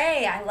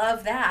 Hooray! I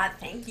love that.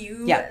 Thank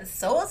you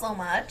so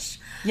much.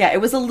 Yeah, it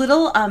was a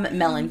little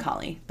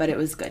melancholy, but it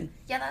was good.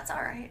 Yeah, that's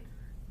all right.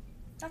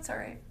 That's all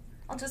right.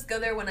 I'll just go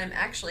there when I'm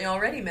actually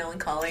already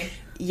melancholy.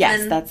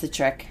 Yes, that's the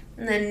trick.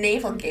 And then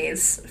navel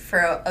gaze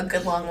for a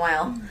good long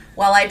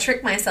while I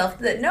trick myself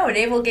that, no,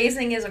 navel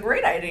gazing is a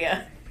great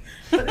idea.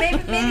 But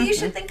maybe you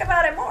should think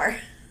about it more.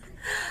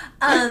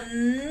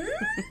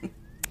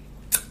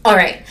 All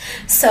right.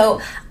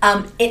 So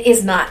it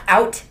is not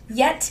out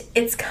yet.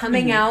 It's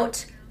coming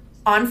out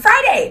on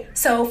Friday.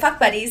 So fuck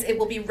buddies, it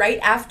will be right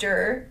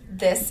after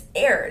this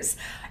airs.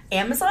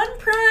 Amazon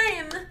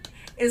Prime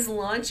is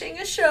launching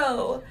a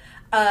show,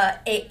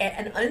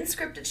 an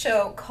unscripted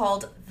show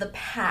called The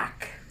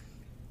Pack.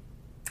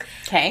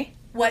 Okay.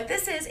 What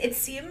this is, it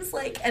seems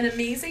like an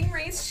Amazing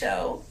Race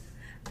show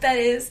that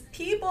is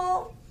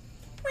people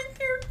with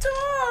their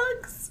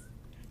dogs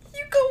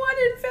You go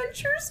on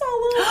adventures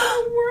all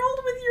over the world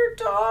with your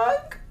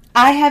dog?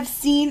 I have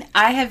seen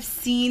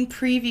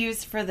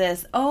previews for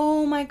this.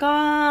 Oh my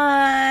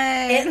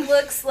god. It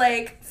looks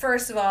like,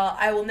 first of all,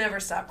 I will never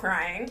stop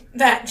crying.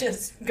 That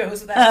just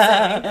goes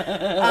without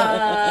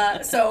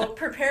saying. So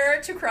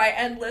prepare to cry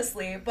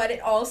endlessly, but it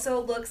also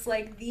looks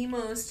like the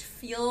most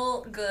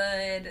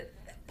feel-good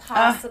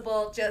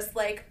possible, just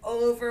like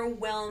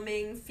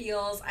overwhelming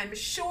feels. I'm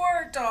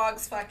sure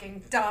dogs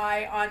fucking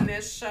die on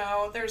this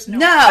show. There's no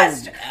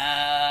question.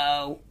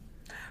 No.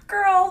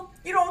 Girl,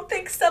 you don't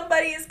think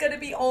somebody is going to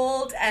be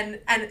old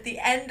and at the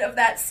end of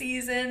that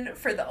season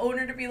for the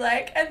owner to be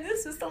like, and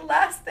this was the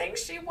last thing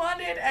she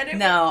wanted, and it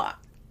No,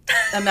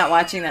 I'm not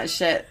watching that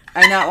shit.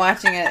 I'm not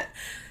watching it.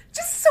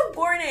 Just so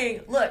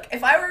boring. Look,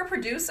 if I were a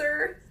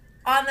producer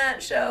on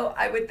that show,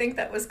 I would think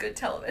that was good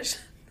television.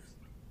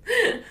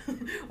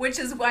 Which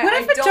is why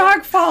what if a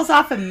dog falls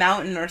off a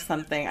mountain or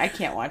something? I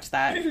can't watch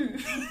that.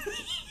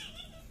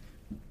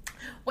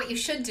 What you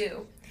should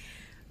do,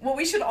 what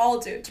we should all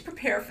do to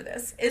prepare for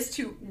this, is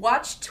to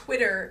watch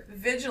Twitter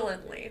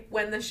vigilantly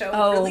when the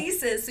show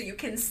releases so you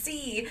can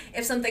see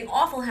if something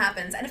awful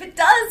happens. And if it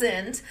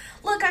doesn't,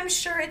 look, I'm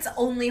sure it's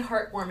only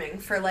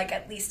heartwarming for like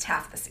at least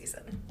half the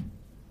season.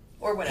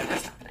 Or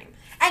whatever's happening.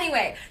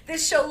 Anyway,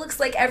 this show looks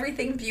like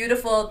everything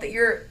beautiful that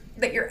your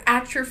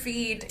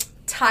atrophied,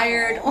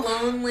 tired,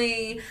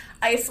 lonely,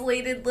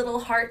 isolated little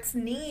hearts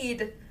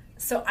need.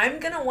 So I'm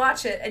going to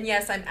watch it, and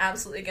yes, I'm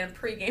absolutely going to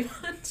pregame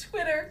on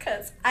Twitter,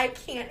 because I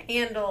can't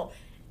handle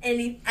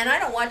any... And I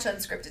don't watch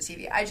unscripted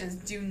TV. I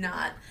just do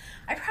not.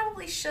 I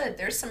probably should.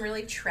 There's some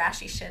really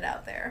trashy shit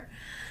out there.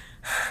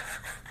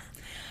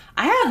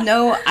 I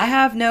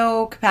have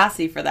no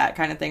capacity for that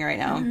kind of thing right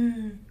now.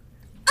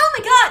 Oh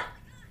my god!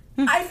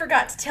 I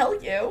forgot to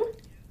tell you.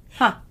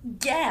 Huh.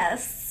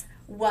 Guess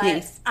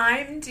what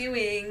I'm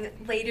doing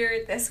later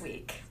this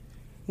week.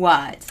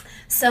 What?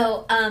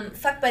 So,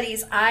 Fuck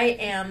Buddies, I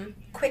am,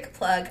 quick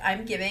plug,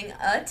 I'm giving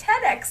a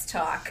TEDx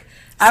talk.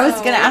 I was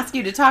going to ask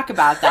you to talk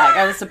about that.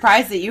 I was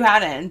surprised that you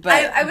hadn't, but...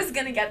 I was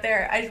going to get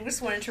there. I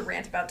just wanted to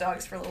rant about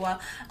dogs for a little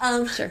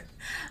while. Sure.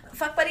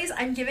 Fuck Buddies,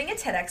 I'm giving a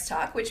TEDx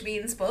talk, which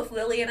means both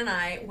Lillian and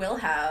I will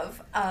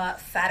have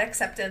fat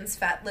acceptance,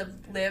 fat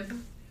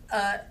lib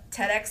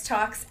TEDx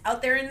talks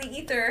out there in the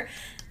ether,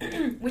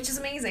 which is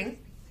amazing.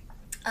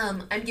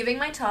 I'm giving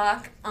my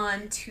talk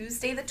on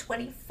Tuesday the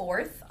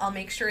 24th. I'll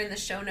make sure in the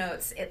show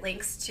notes it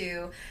links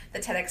to the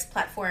TEDx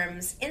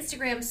platform's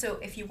Instagram, so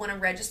if you want to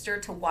register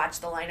to watch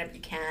the lineup,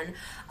 you can.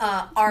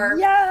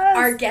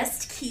 Our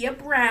guest, Kia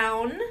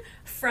Brown,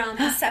 from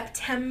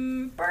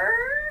September,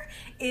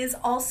 is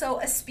also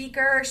a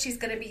speaker. She's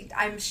going to be,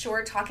 I'm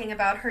sure, talking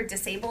about her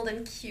Disabled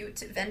and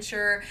Cute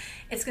venture.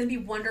 It's going to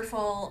be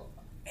wonderful.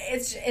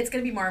 It's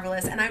going to be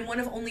marvelous, and I'm one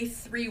of only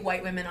 3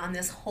 white women on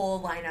this whole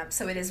lineup,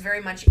 so it is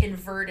very much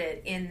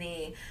inverted in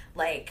the,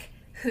 like,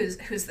 who's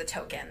the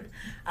token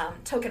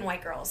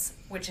white girls,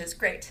 which is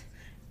great.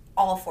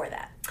 All for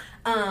that.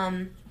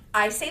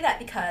 I say that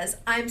because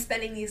I'm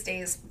spending these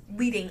days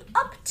leading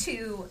up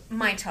to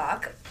my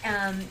talk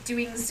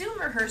doing Zoom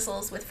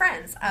rehearsals with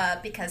friends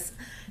because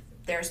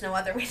there's no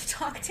other way to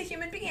talk to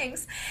human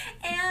beings,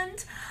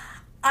 and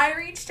I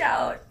reached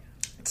out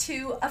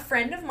to a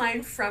friend of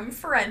mine from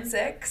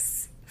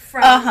forensics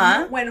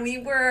from when we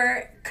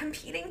were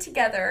competing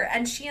together,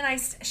 and she and I,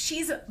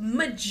 she's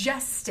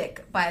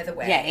majestic, by the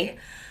way. Yay.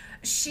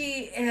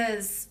 She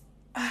is,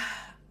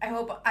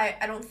 I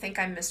don't think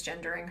I'm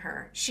misgendering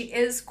her. She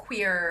is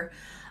queer,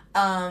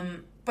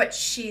 but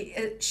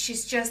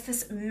she's just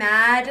this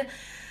mad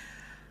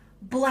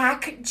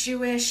black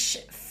Jewish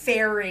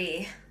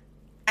fairy.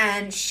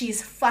 And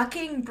she's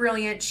fucking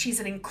brilliant. She's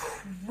an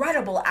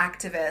incredible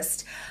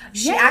activist.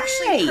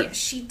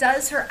 She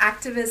does her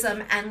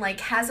activism and like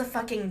has a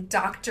fucking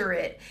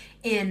doctorate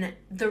in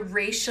the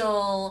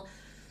racial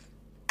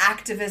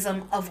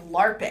activism of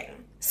LARPing.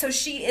 So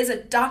she is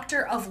a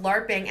doctor of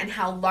LARPing and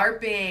how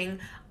LARPing,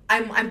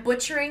 I'm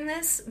butchering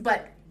this,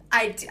 but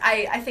I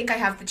think I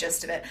have the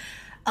gist of it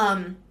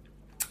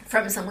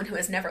from someone who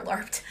has never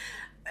LARPed.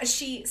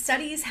 She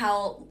studies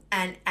how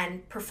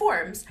and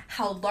performs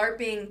how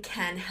LARPing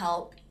can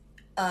help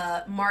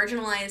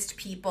marginalized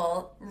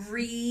people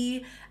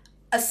reassert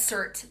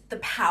the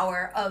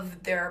power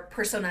of their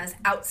personas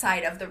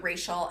outside of the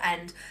racial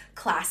and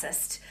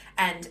classist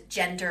and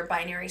gender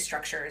binary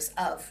structures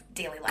of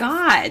daily life.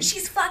 God.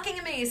 She's fucking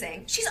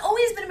amazing. She's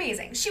always been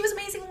amazing. She was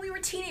amazing when we were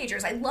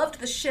teenagers. I loved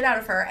the shit out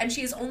of her, and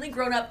she's only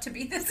grown up to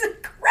be this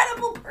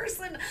incredible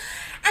person.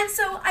 And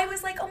so I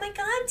was like, oh my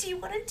God, do you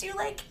want to do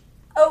like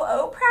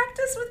OO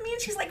practice with me?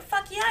 And she's like,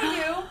 fuck yeah, I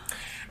do.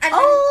 And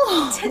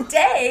then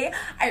today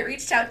I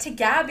reached out to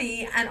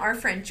Gabby and our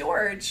friend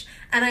George,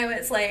 and I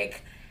was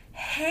like,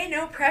 hey,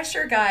 no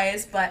pressure,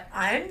 guys, but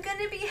I'm going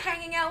to be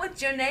hanging out with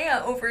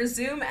Jonea over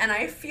Zoom, and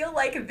I feel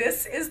like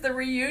this is the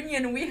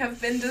reunion we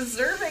have been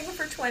deserving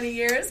for 20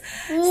 years.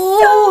 Ooh.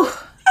 So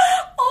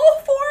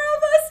all 4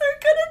 of us are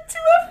going to do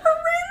a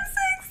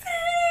forensics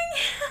thing.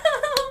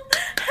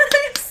 And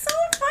I'm so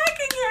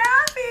fucking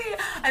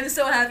happy. I'm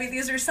so happy.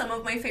 These are some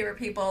of my favorite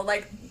people.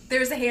 Like,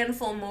 there's a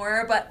handful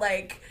more, but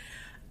like,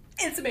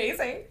 it's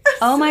amazing.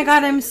 Oh my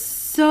God, I'm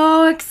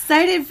so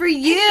excited for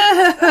you.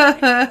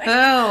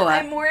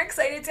 I'm more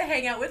excited to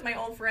hang out with my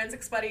old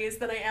forensics buddies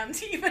than I am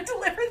to even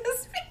deliver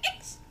this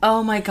speech.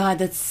 Oh my God,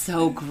 that's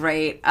so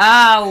great.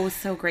 Oh,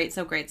 so great,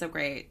 so great, so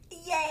great.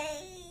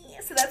 Yay!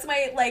 So that's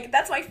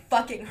my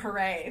fucking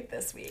hooray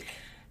this week.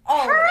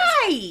 Oh,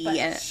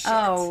 Hooray!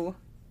 Oh,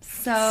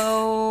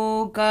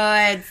 so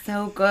good,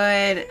 so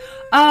good.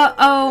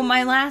 Oh,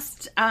 my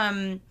last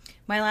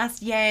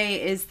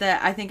yay is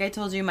that I think I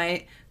told you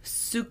my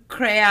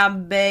Sucre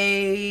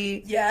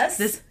Bay. Yes.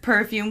 This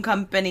perfume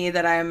company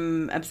that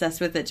I'm obsessed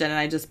with that Jen and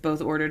I just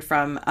both ordered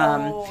from.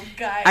 Oh,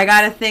 guys. I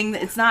got a thing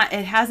that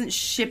it hasn't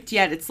shipped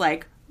yet. It's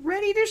like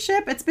ready to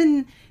ship. It's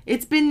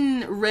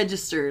been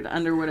registered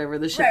under whatever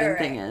the shipping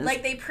thing is.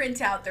 Like they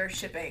print out their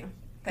shipping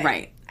thing.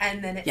 Right.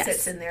 And then it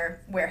sits in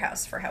their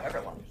warehouse for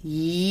however long.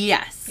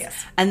 Yes. Yes.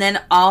 And then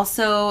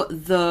also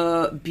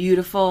the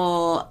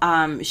beautiful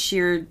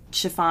sheer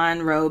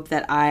chiffon robe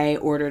that I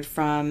ordered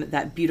from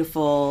that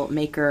beautiful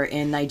maker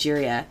in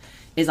Nigeria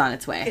is on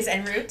its way. Is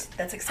en route.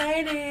 That's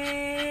exciting.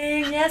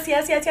 Yes.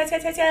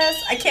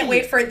 I can't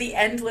wait for the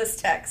endless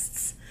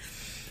texts.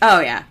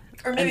 Oh, yeah.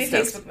 Or maybe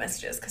Facebook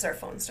messages, because our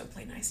phones don't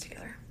play nice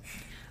together.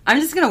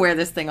 I'm just going to wear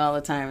this thing all the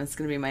time. It's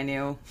going to be my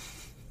new...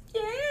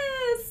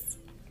 Yes.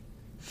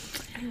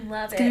 I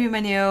love it. It's going to be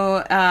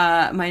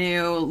my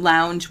new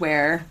lounge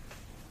wear.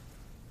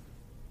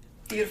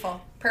 Beautiful.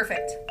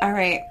 Perfect. All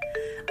right.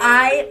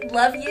 I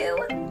love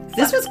you.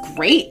 This was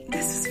great.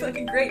 This is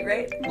fucking great,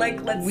 right?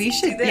 Like, let's we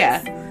should, do this.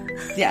 Yeah.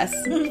 Yes.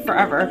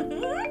 Forever.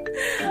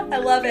 I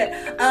love it.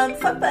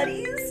 Fun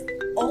buddies,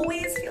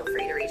 always feel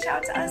free to reach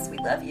out to us. We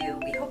love you.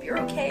 We hope you're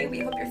okay. We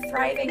hope you're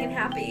thriving and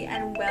happy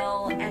and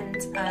well and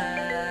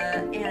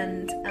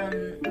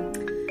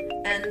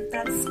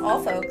that's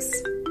all, folks.